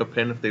Kofi take a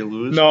pin if they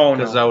lose. No.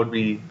 Because that would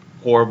be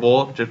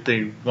horrible if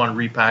they want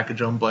to repackage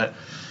them, but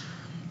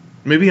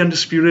maybe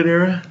Undisputed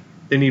Era.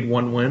 They need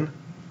one win.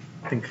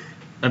 I think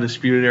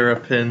Undisputed Era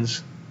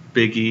pins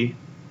Big E,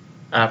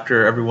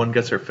 after everyone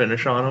gets their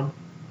finish on him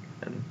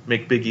and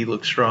make Big E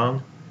look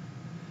strong.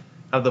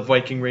 Have the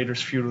Viking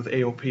Raiders feud with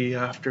AOP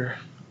after.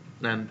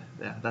 And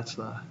yeah, that's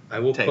the I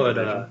will tag put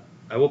division.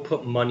 I will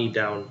put money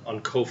down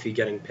on Kofi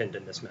getting pinned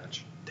in this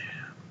match.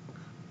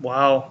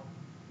 Wow.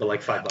 But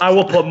like $5. I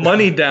will put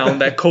money down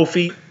that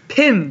Kofi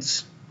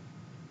pins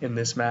in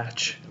this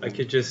match.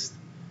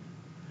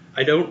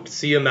 I don't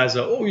see him as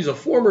he's a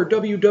former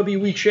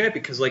WWE champion,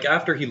 because like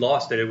after he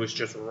lost it was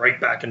just right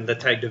back into the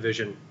tag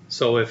division.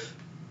 So if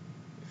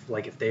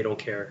they don't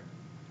care,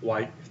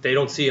 if they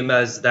don't see him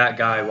as that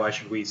guy, why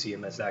should we see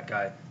him as that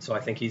guy? So I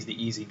think he's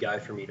the easy guy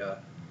for me to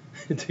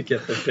to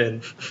get the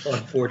pin,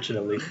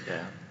 unfortunately.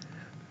 Yeah.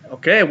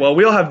 Okay, well,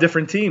 we all have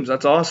different teams.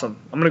 That's awesome.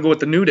 I'm going to go with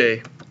the New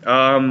Day.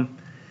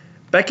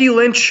 Becky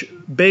Lynch,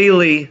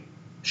 Bayley,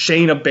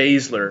 Shayna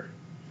Baszler.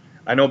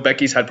 I know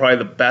Becky's had probably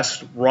the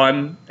best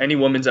run any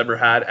woman's ever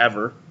had,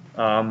 ever.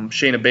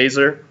 Shayna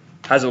Baszler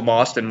hasn't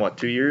lost in,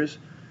 2 years?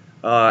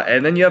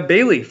 And then you have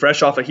Bayley,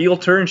 fresh off a heel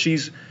turn.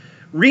 She's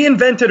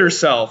reinvented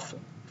herself.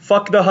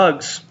 Fuck the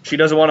hugs. She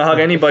doesn't want to hug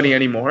anybody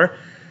anymore.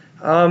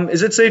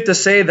 Is it safe to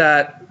say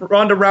that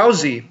Ronda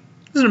Rousey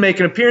is going to make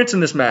an appearance in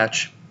this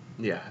match?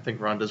 Yeah, I think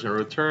Ronda's going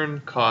to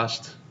return,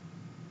 cost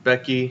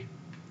Becky,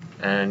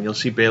 and you'll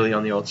see Bayley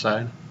on the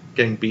outside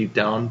getting beat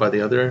down by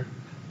the other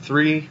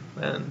three,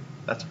 and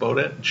that's about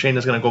it.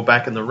 Shayna's going to go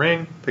back in the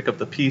ring, pick up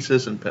the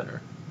pieces, and pin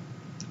her.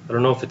 I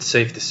don't know if it's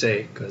safe to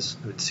say, because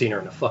I haven't seen her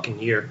in a fucking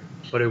year,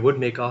 but it would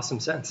make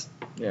awesome sense.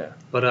 Yeah.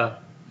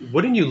 But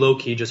wouldn't you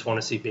low-key just want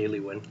to see Bayley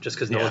win, just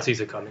because no one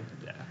sees it coming?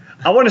 Yeah.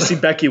 I want to see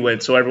Becky win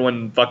so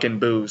everyone fucking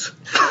boos.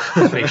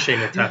 Just make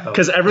Shayna tap out.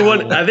 Because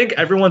I think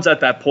everyone's at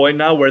that point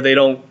now where they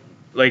don't,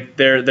 like,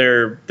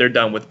 they're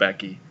done with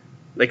Becky.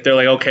 Like, they're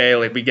like, okay,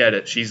 like, we get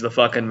it. She's the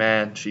fucking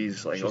man.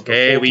 She's like,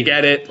 okay, we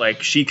get it.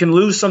 Like, she can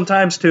lose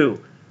sometimes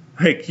too.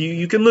 Like,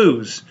 you can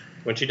lose.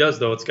 When she does,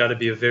 though, it's got to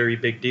be a very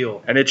big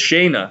deal. And it's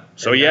Shayna.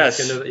 So, And yes.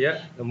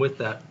 I'm with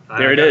that.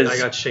 There it is. I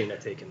got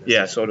Shayna taking this.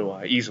 Yeah, so do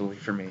I. Easily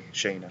for me,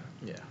 Shayna.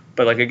 Yeah.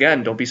 But, like,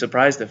 again, don't be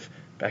surprised if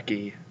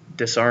Becky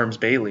disarms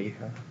Bayley.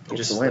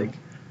 Just like,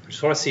 I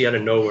just want to see out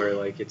of nowhere.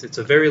 Like, it's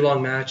a very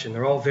long match, and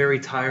they're all very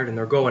tired, and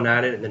they're going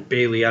at it, and then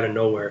Bayley out of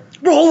nowhere,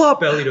 roll up,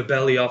 belly to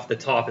belly off the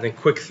top, and then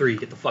quick 3,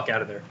 get the fuck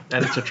out of there.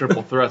 And it's a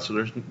triple threat,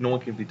 so no one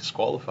can be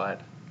disqualified.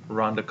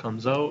 Ronda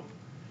comes out,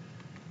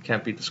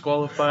 can't be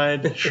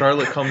disqualified.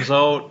 Charlotte comes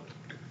out,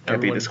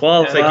 can't be It's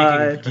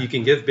disqualified. like you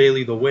can give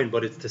Bayley the win,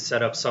 but it's to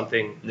set up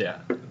something Yeah.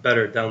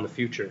 better down the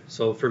future.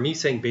 So for me,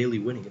 saying Bayley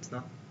winning, it's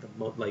not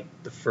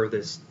the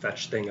furthest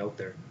fetched thing out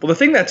there. Well, the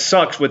thing that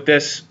sucks with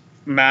this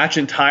match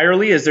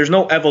entirely is there's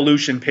no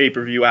Evolution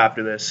pay-per-view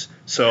after this.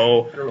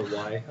 So I don't know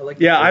why.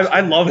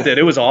 I loved it.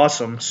 It was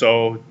awesome.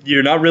 So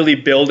you're not really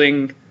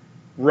building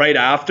right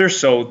after.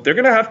 So they're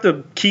gonna have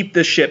to keep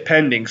this shit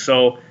pending.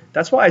 So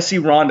that's why I see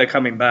Ronda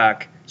coming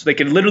back. So they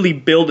can literally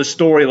build a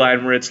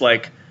storyline where it's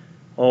like,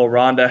 oh,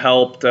 Ronda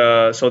helped.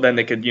 So then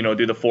they could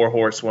do the 4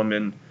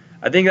 horsewomen.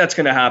 I think that's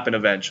going to happen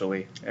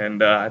eventually,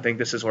 and I think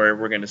this is where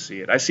we're going to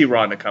see it. I see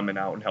Ronda coming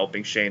out and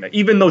helping Shayna.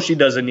 Even though she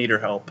doesn't need her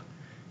help,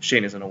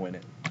 Shayna's going to win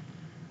it.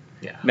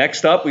 Yeah.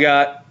 Next up, we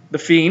got The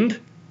Fiend,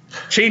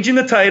 changing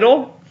the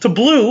title to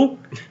blue.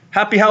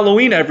 Happy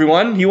Halloween,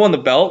 everyone. He won the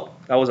belt.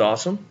 That was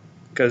awesome,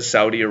 because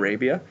Saudi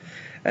Arabia.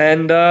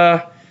 And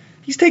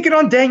he's taking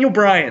on Daniel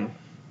Bryan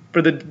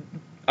for the,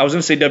 I was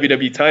going to say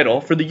WWE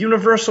title, for the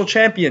Universal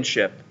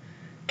Championship.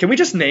 Can we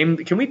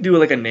do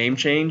like a name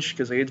change?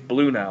 Because it's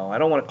blue now. I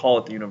don't want to call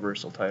it the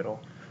Universal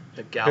title.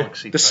 The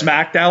Galaxy The title.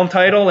 SmackDown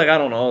title? Like, I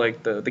don't know.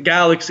 Like the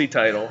Galaxy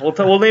title.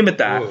 We'll name it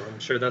that. Ooh, I'm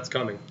sure that's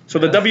coming. So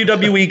the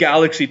WWE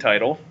Galaxy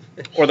title,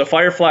 or the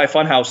Firefly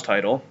Funhouse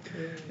title,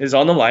 is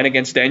on the line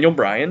against Daniel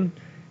Bryan.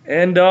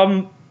 And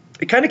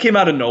it kind of came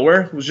out of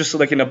nowhere. It was just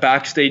like in a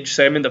backstage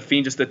segment. The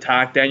Fiend just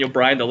attacked Daniel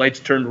Bryan. The lights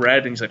turned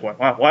red. And he's like,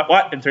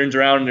 what? And turns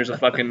around and there's a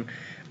fucking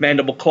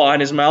mandible claw in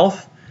his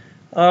mouth.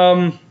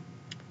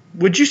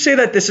 Would you say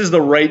that this is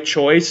the right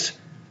choice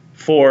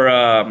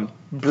for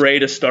Bray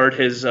to start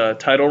his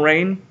title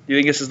reign? Do you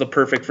think this is the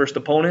perfect first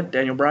opponent,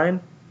 Daniel Bryan?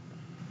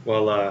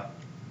 Well,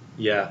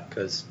 yeah,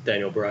 because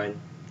Daniel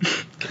Bryan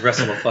can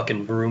wrestle a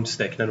fucking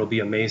broomstick, and it'll be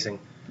amazing.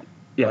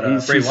 Yeah,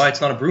 But Bray Wyatt's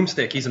not a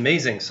broomstick. He's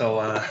amazing.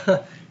 So you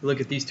look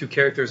at these two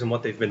characters and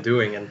what they've been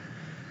doing.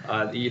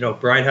 And,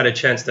 Bryan had a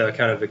chance to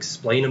kind of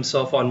explain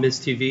himself on Miz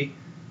TV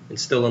and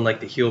still in, like,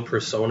 the heel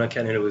persona.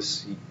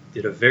 He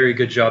did a very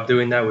good job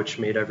doing that, which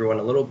made everyone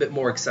a little bit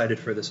more excited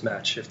for this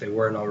match if they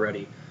weren't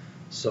already.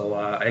 So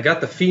I got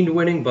the Fiend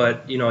winning,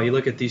 but, you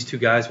look at these two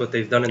guys, what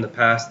they've done in the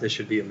past, this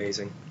should be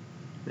amazing.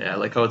 Yeah,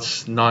 like how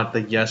it's not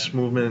the yes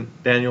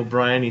movement, Daniel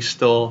Bryan. He's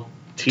still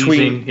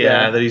teasing,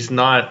 that he's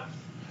not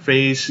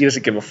face. He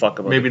doesn't give a fuck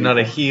about maybe the not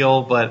a people.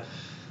 heel, but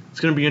it's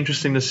going to be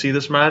interesting to see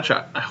this match.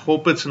 I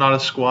hope it's not a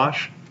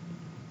squash,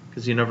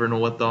 because you never know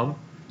with them.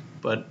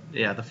 But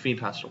yeah, the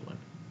Fiend has to win.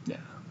 Yeah.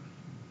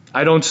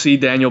 I don't see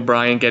Daniel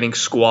Bryan getting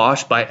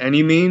squashed by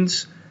any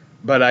means,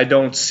 but I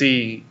don't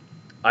see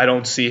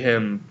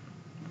him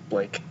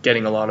like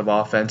getting a lot of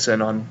offense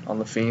in on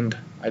the Fiend.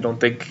 I don't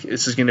think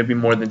this is going to be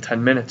more than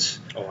 10 minutes.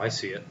 Oh, I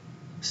see it.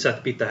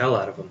 Seth beat the hell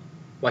out of him.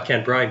 Why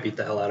can't Brian beat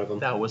the hell out of him?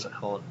 That was a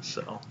hell in a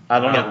cell. I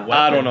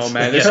don't know,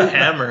 man. This is a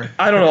hammer.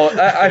 I don't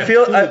know. I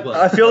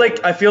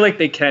feel like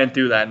they can't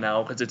do that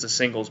now because it's a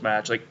singles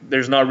match. Like,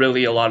 there's not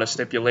really a lot of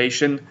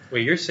stipulation.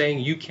 Wait, you're saying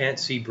you can't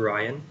see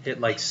Brian hit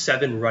like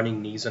 7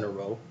 running knees in a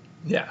row?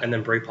 Yeah. And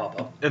then Bray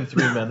pop up? In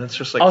 3 minutes,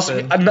 just like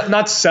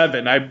not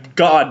 7.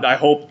 I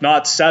hope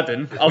not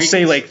 7. I'll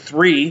say like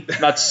 3,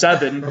 not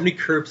 7. How many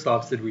curb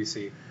stops did we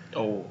see?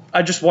 Oh,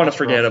 I just want to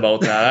forget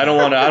about that. I don't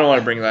want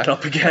to bring that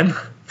up again.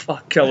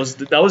 Fuck,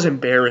 that was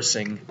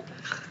embarrassing.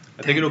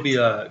 I think it'll be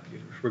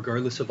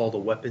regardless of all the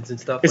weapons and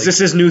stuff. Is this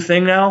his new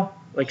thing now?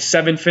 Like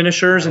 7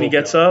 finishers and he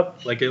gets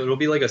up? Like it'll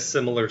be like a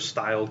similar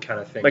style kind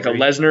of thing. Like a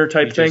Lesnar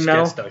type thing now?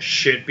 He just gets the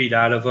shit beat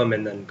out of him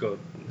and then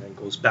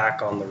goes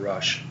back on the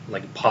rush.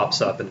 Like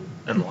pops up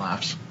and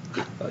laughs.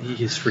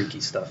 His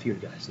freaky stuff, you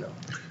guys know.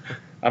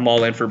 I'm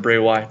all in for Bray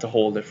Wyatt to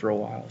hold it for a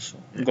while, so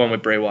I'm going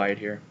with Bray Wyatt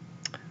here.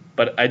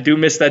 But I do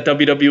miss that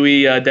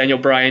WWE Daniel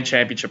Bryan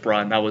championship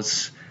run. That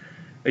was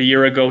a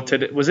year ago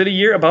today. Was it a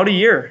year? About a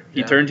year.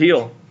 He turned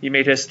heel. He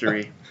made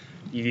history.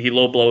 He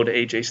low-blowed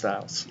AJ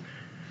Styles.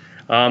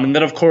 And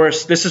then, of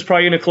course, this is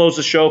probably going to close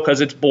the show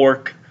because it's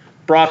Brock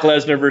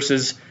Lesnar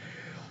versus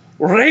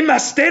Rey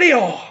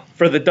Mysterio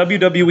for the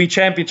WWE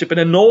Championship in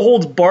a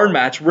no-holds-barred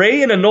match.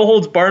 Rey in a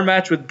no-holds-barred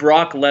match with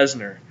Brock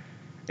Lesnar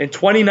in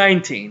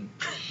 2019.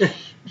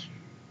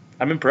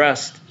 I'm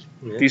impressed.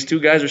 Yeah. These two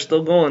guys are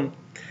still going.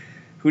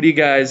 Who do you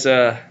guys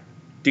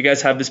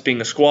have this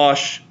being a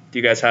squash? Do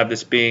you guys have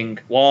this being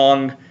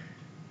long?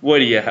 What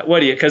do you?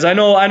 Because I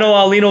know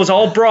Alino's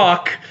all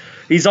Brock.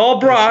 He's all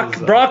Brock.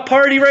 Brock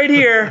party right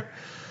here.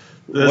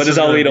 What does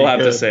Alino have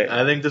to say?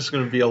 I think this is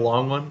going to be a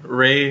long one.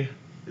 Ray,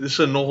 this is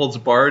a no holds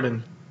barred,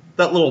 and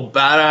that little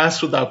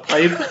badass with that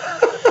pipe.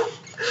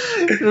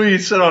 He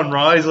said on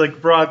Raw, he's like,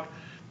 Brock,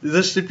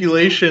 this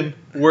stipulation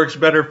works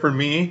better for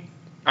me.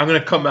 I'm going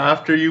to come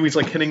after you. He's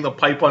like hitting the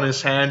pipe on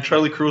his hand.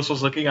 Charlie Cruz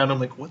was looking at him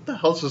like, what the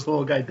hell is this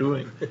little guy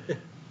doing?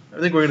 I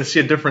think we're going to see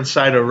a different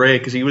side of Ray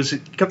because he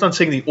kept on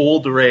saying the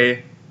old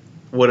Ray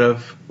would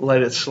have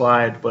let it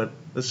slide, but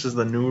this is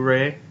the new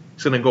Ray.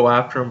 He's going to go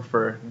after him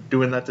for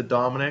doing that to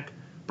Dominic.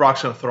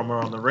 Brock's going to throw him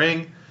around the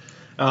ring.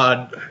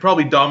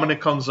 Probably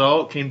Dominic comes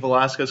out. Cain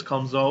Velasquez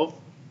comes out.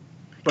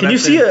 But can you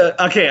see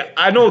okay,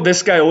 I know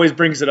this guy always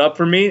brings it up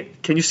for me.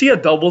 Can you see a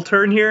double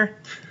turn here?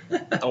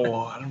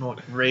 Oh, I don't know.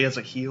 Ray as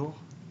a heel,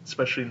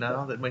 especially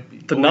now, that might be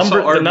the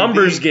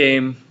numbers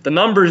game. The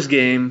numbers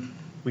game.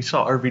 We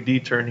saw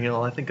RVD turn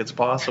heel. I think it's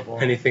possible.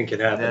 Anything could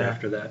happen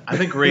after that. I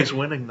think Ray's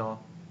winning though.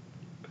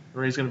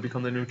 Ray's going to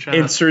become the new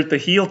champion. Insert the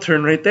heel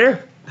turn right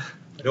there.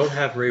 I don't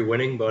have Ray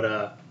winning,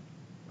 but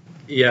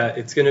yeah,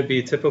 it's going to be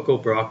a typical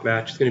Brock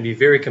match. It's going to be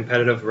very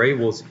competitive.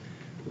 Ray's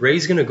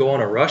going to go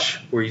on a rush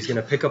where he's going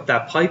to pick up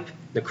that pipe.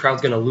 The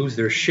crowd's going to lose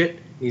their shit.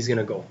 And he's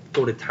going to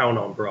go to town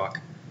on Brock.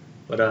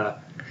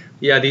 But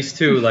yeah, these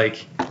two,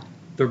 like,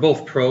 they're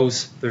both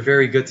pros. They're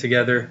very good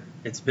together.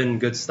 It's been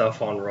good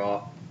stuff on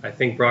Raw. I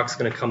think Brock's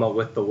going to come out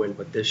with the win,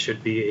 but this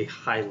should be a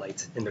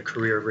highlight in the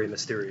career of Rey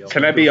Mysterio.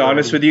 Can I be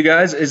honest with you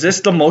guys? Is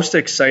this the most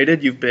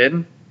excited you've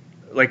been?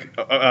 Like,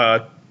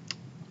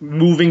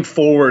 moving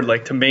forward,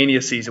 like, to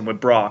Mania season with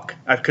Brock?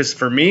 Because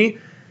for me,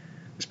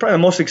 it's probably the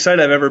most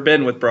excited I've ever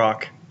been with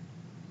Brock.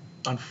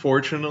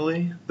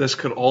 Unfortunately, this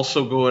could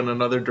also go in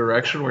another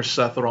direction where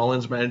Seth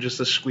Rollins manages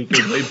to squeak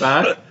his way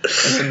back,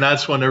 and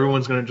that's when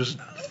everyone's going to just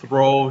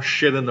throw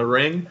shit in the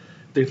ring.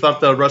 They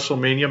thought the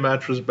WrestleMania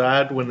match was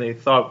bad when they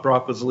thought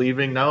Brock was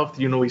leaving. Now, if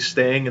he's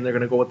staying, and they're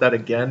going to go with that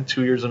again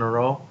 2 years in a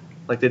row,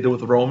 like they did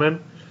with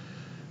Roman,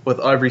 with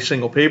every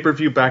single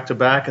pay-per-view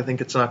back-to-back, I think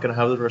it's not going to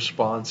have the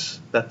response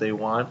that they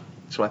want.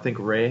 So I think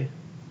Rey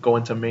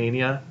going to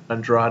Mania,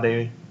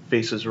 Andrade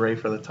faces Rey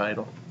for the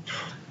title.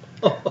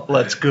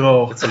 Let's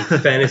go. That's some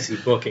fantasy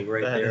booking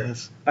right there.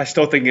 Is. I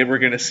still think we're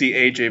going to see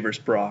AJ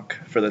versus Brock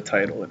for the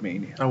title at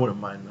Mania. I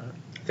wouldn't mind that.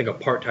 I think a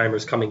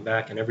part-timer's coming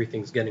back and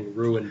everything's getting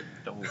ruined.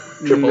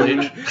 Triple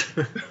H.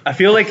 I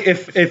feel like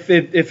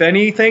if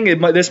anything,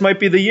 this might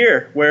be the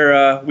year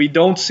where we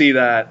don't see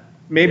that.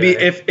 Maybe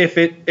if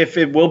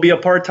it will be a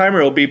part-timer,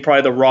 it'll be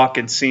probably The Rock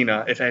and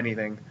Cena, if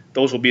anything.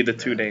 Those will be the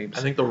two names.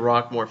 I think The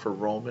Rock more for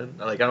Roman.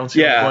 Like, I don't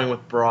see him going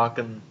with Brock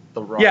and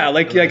The Rock. Yeah,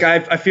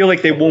 I feel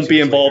like they won't be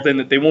involved in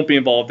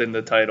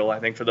the title. I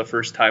think for the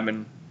first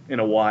time in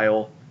a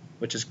while,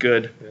 which is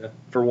good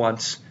for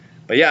once.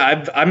 But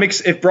yeah,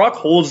 if Brock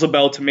holds the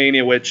belt to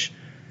Mania, which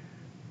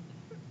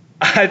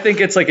I think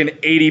it's like an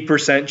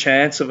 80%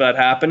 chance of that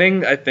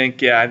happening. I think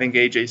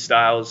AJ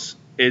Styles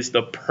is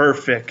the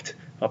perfect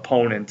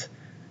opponent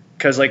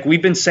because like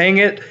we've been saying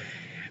it.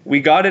 We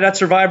got it at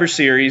Survivor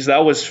Series.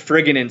 That was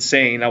friggin'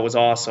 insane. That was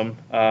awesome.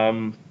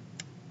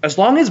 As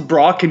long as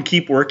Brock can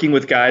keep working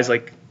with guys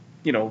like,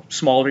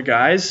 smaller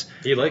guys.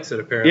 He likes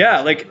it apparently. Yeah,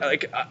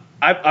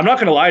 I'm not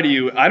gonna lie to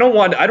you.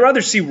 I'd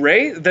rather see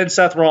Rey than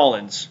Seth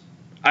Rollins.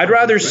 I'd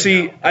rather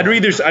see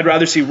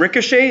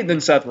Ricochet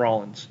than Seth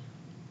Rollins.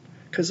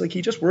 Cause like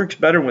he just works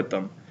better with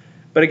them.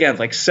 But again,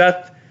 like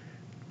Seth,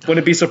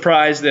 wouldn't be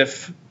surprised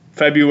if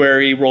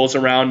February rolls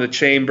around the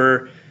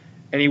Chamber.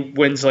 and he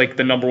wins like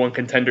the number 1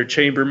 contender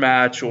chamber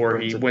match, or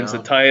he wins the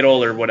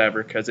title or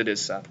whatever, because it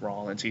is Seth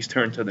Rollins. He's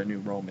turned to the new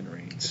Roman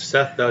Reigns. If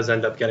Seth does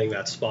end up getting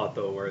that spot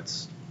though, where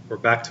we're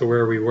back to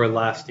where we were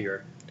last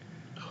year,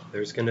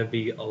 there's going to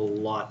be a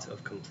lot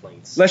of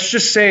complaints. Let's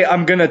just say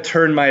I'm going to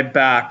turn my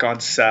back on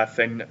Seth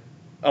and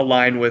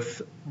align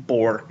with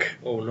Bork.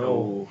 Oh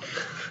no.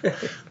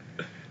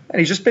 And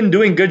he's just been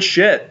doing good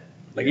shit.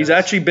 Like, he's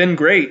actually been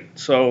great.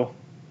 So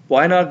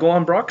why not go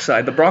on Brock's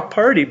side? The Brock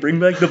party. Bring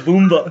back the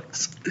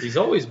boombox. He's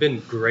always been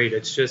great.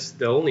 It's just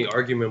the only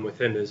argument with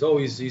him is,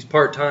 he's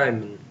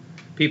part-time and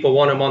people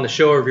want him on the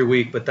show every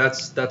week, but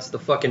that's the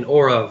fucking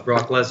aura of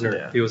Brock Lesnar.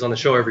 Yeah. If he was on the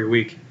show every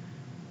week,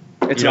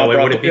 It's it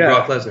wouldn't be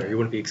Brock Lesnar. You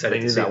wouldn't be excited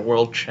to He's see that him.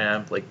 world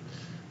champ. Like,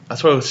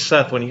 that's why with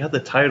Seth, when he had the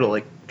title,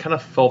 like, kind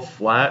of fell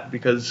flat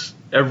because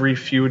every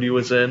feud he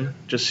was in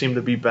just seemed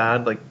to be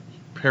bad. Like,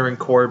 Baron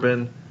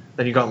Corbin,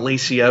 then you got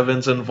Lacey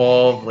Evans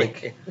involved.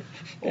 Like,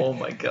 oh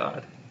my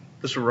God.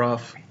 This is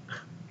rough.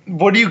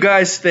 What do you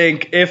guys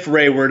think if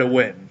Ray were to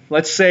win?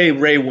 Let's say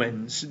Ray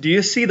wins. Do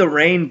you see the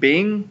reign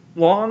being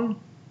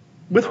long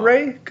with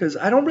Ray? Because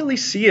I don't really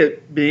see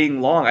it being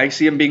long. I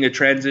see him being a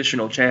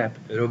transitional champ.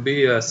 It'll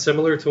be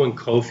similar to when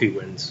Kofi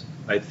wins,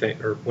 I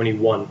think, or when he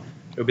won.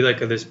 It'll be like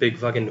this big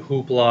fucking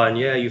hoopla, and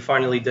you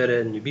finally did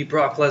it, and you beat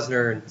Brock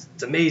Lesnar, and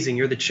it's amazing,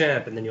 you're the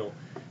champ, and then you'll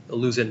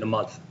lose it in a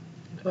month.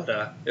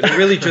 But it'll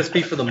really just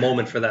be for the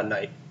moment for that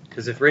night.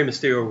 Because if Rey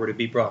Mysterio were to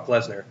beat Brock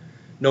Lesnar,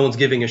 no one's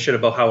giving a shit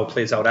about how it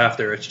plays out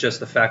after. It's just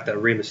the fact that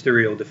Rey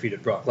Mysterio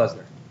defeated Brock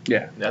Lesnar.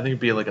 Yeah. I think it'd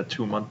be like a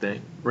 2-month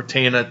thing.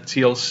 Retain at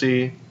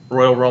TLC,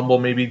 Royal Rumble,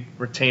 maybe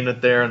retain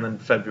it there, and then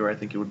February I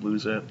think he would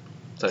lose it.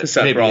 To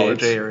Seth maybe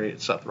Rollins. AJ or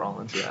Seth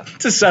Rollins, yeah.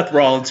 To Seth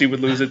Rollins, he would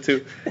lose it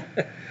too.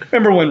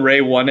 Remember when Ray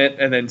won it,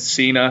 and then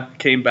Cena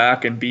came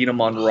back and beat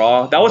him on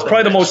Raw? That was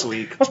probably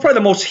the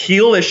most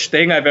heelish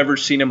thing I've ever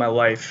seen in my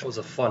life. That was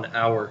a fun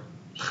hour.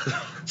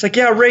 It's like,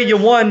 yeah, Ray, you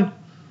won.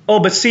 Oh,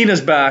 but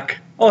Cena's back.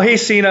 Oh, hey,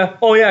 Cena.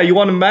 Oh, yeah, you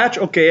won a match?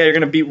 Okay, yeah, you're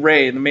going to beat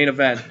Ray in the main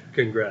event.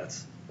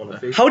 Congrats.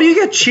 How do you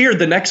get cheered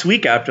the next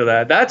week after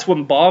that? That's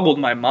what boggled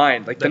my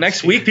mind. Like, the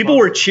next week, people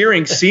were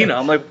cheering Cena.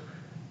 I'm like,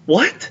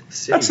 what?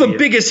 That's the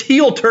biggest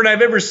heel turn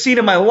I've ever seen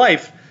in my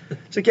life.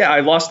 It's like, yeah,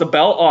 I lost the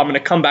belt. Oh, I'm going to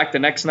come back the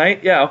next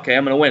night. Yeah, okay,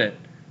 I'm going to win it.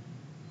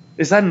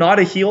 Is that not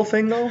a heel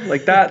thing, though?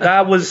 Like,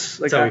 that was...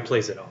 like, that's how he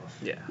plays it off.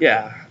 Yeah.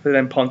 Yeah, but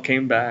then Punk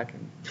came back.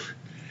 And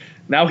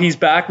now he's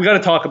back. We got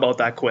to talk about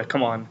that quick.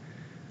 Come on.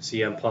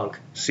 CM Punk.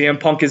 CM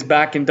Punk is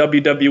back in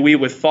WWE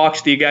with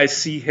Fox. Do you guys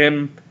see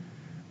him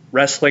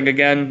wrestling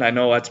again? I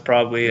know that's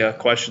probably a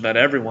question that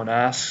everyone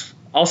asks.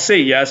 I'll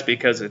say yes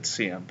because it's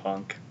CM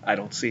Punk. I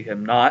don't see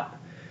him not.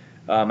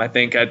 I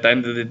think at the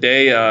end of the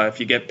day,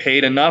 if you get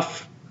paid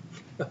enough,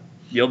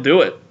 you'll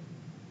do it.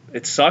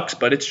 It sucks,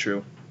 but it's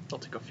true. He'll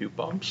take a few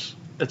bumps.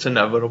 It's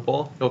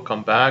inevitable. He'll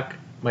come back.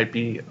 Might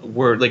be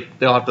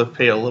they'll have to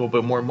pay a little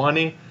bit more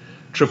money.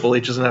 Triple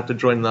H doesn't have to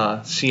join the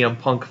CM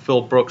Punk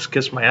Phil Brooks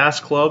Kiss My Ass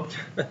Club.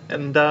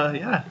 And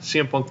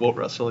CM Punk will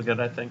wrestle again,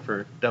 I think,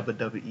 for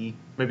WWE.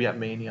 Maybe at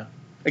Mania.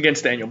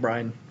 Against Daniel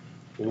Bryan.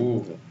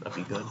 Ooh. That'd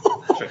be good.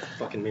 Check the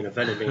fucking main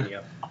event at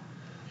Mania.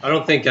 I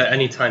don't think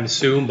anytime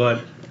soon,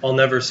 but I'll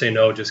never say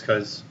no just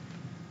because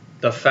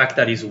the fact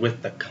that he's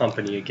with the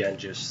company again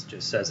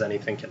just says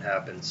anything can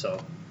happen. So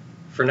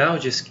for now,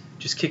 just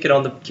kick it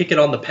on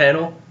the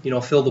panel.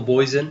 Fill the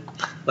boys in,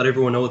 let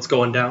everyone know what's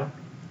going down,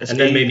 and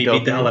then maybe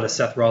beat the hell out of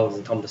Seth Rollins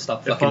and tell him to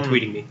stop fucking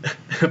tweeting me.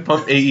 If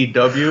I'm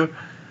AEW,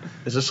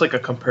 is this like a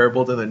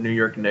comparable to the New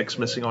York Knicks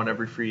missing on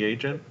every free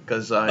agent?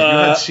 Because you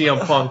had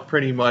CM Punk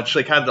pretty much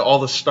had all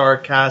the star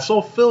cast.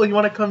 Oh, Phil, you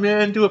want to come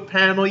in, do a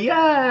panel?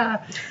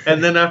 Yeah.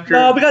 And then after...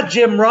 we got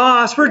Jim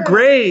Ross. We're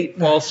great.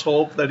 False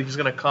hope that he's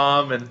going to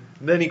come. And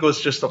then he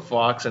goes just to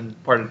Fox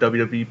and part of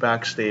WWE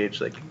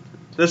backstage. Like,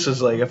 this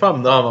is like, if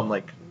I'm them, I'm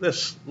like,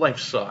 this life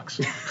sucks.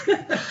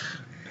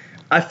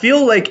 I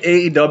feel like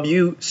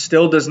AEW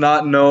still does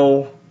not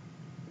know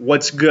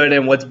what's good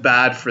and what's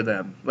bad for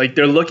them. Like,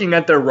 they're looking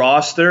at their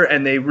roster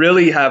and they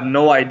really have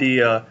no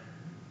idea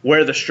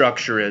where the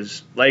structure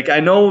is. Like, I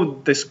know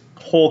this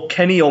whole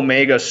Kenny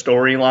Omega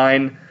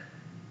storyline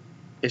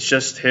is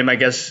just him, I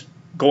guess,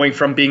 going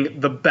from being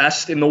the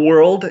best in the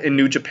world in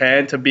New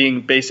Japan to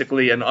being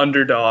basically an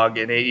underdog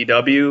in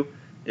AEW.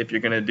 If you're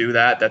going to do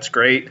that, that's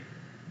great.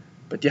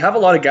 But you have a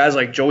lot of guys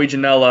like Joey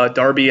Janela,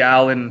 Darby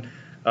Allin,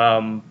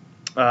 the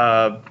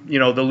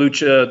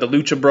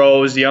Lucha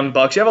Bros, the Young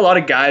Bucks. You have a lot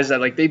of guys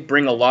that they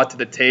bring a lot to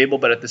the table,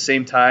 but at the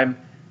same time,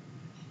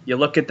 you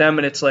look at them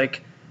and it's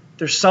like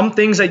there's some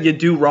things that you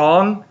do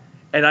wrong,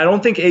 and I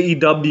don't think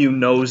AEW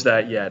knows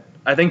that yet.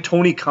 I think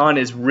Tony Khan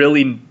is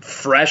really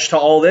fresh to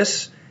all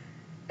this,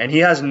 and he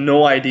has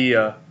no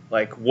idea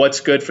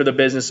what's good for the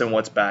business and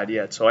what's bad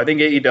yet. So I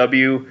think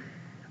AEW,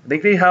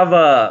 they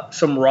have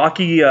some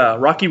rocky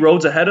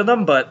roads ahead of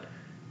them, but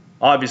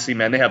obviously,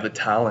 man, they have the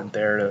talent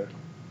there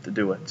to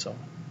do it. So,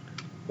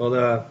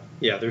 well,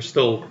 they're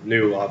still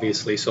new,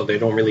 obviously, so they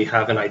don't really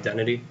have an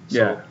identity. So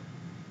yeah.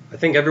 I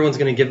think everyone's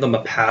going to give them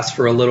a pass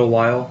for a little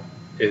while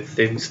if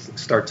things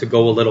start to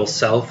go a little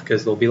south,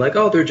 because they'll be like,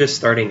 oh, they're just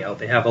starting out.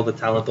 They have all the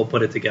talent. They'll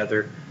put it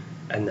together.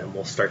 and then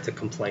we'll start to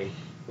complain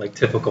like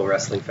typical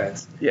wrestling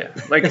fans. Yeah,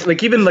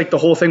 like even like the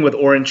whole thing with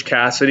Orange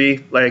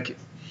Cassidy, like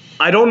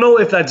I don't know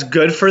if that's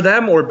good for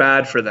them or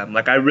bad for them.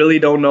 Like I really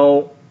don't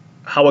know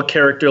how a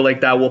character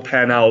like that will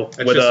pan out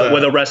with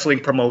a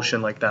wrestling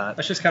promotion like that.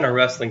 That's just kind of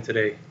wrestling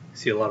today. You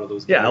see a lot of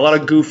those. Yeah, a lot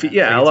of goofy.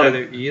 Yeah, a lot.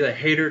 You either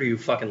hate it or you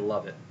fucking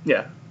love it.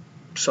 Yeah.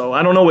 So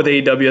I don't know with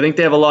AEW. I think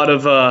they have a lot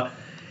of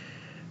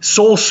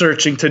soul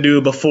searching to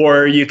do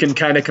before you can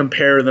kind of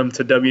compare them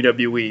to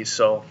WWE.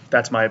 So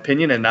that's my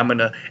opinion, and I'm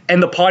gonna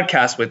end the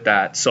podcast with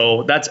that.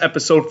 So that's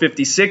episode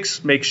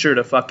 56. Make sure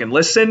to fucking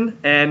listen,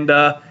 and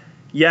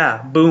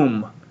yeah,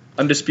 boom,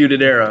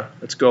 Undisputed Era.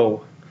 Let's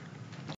go.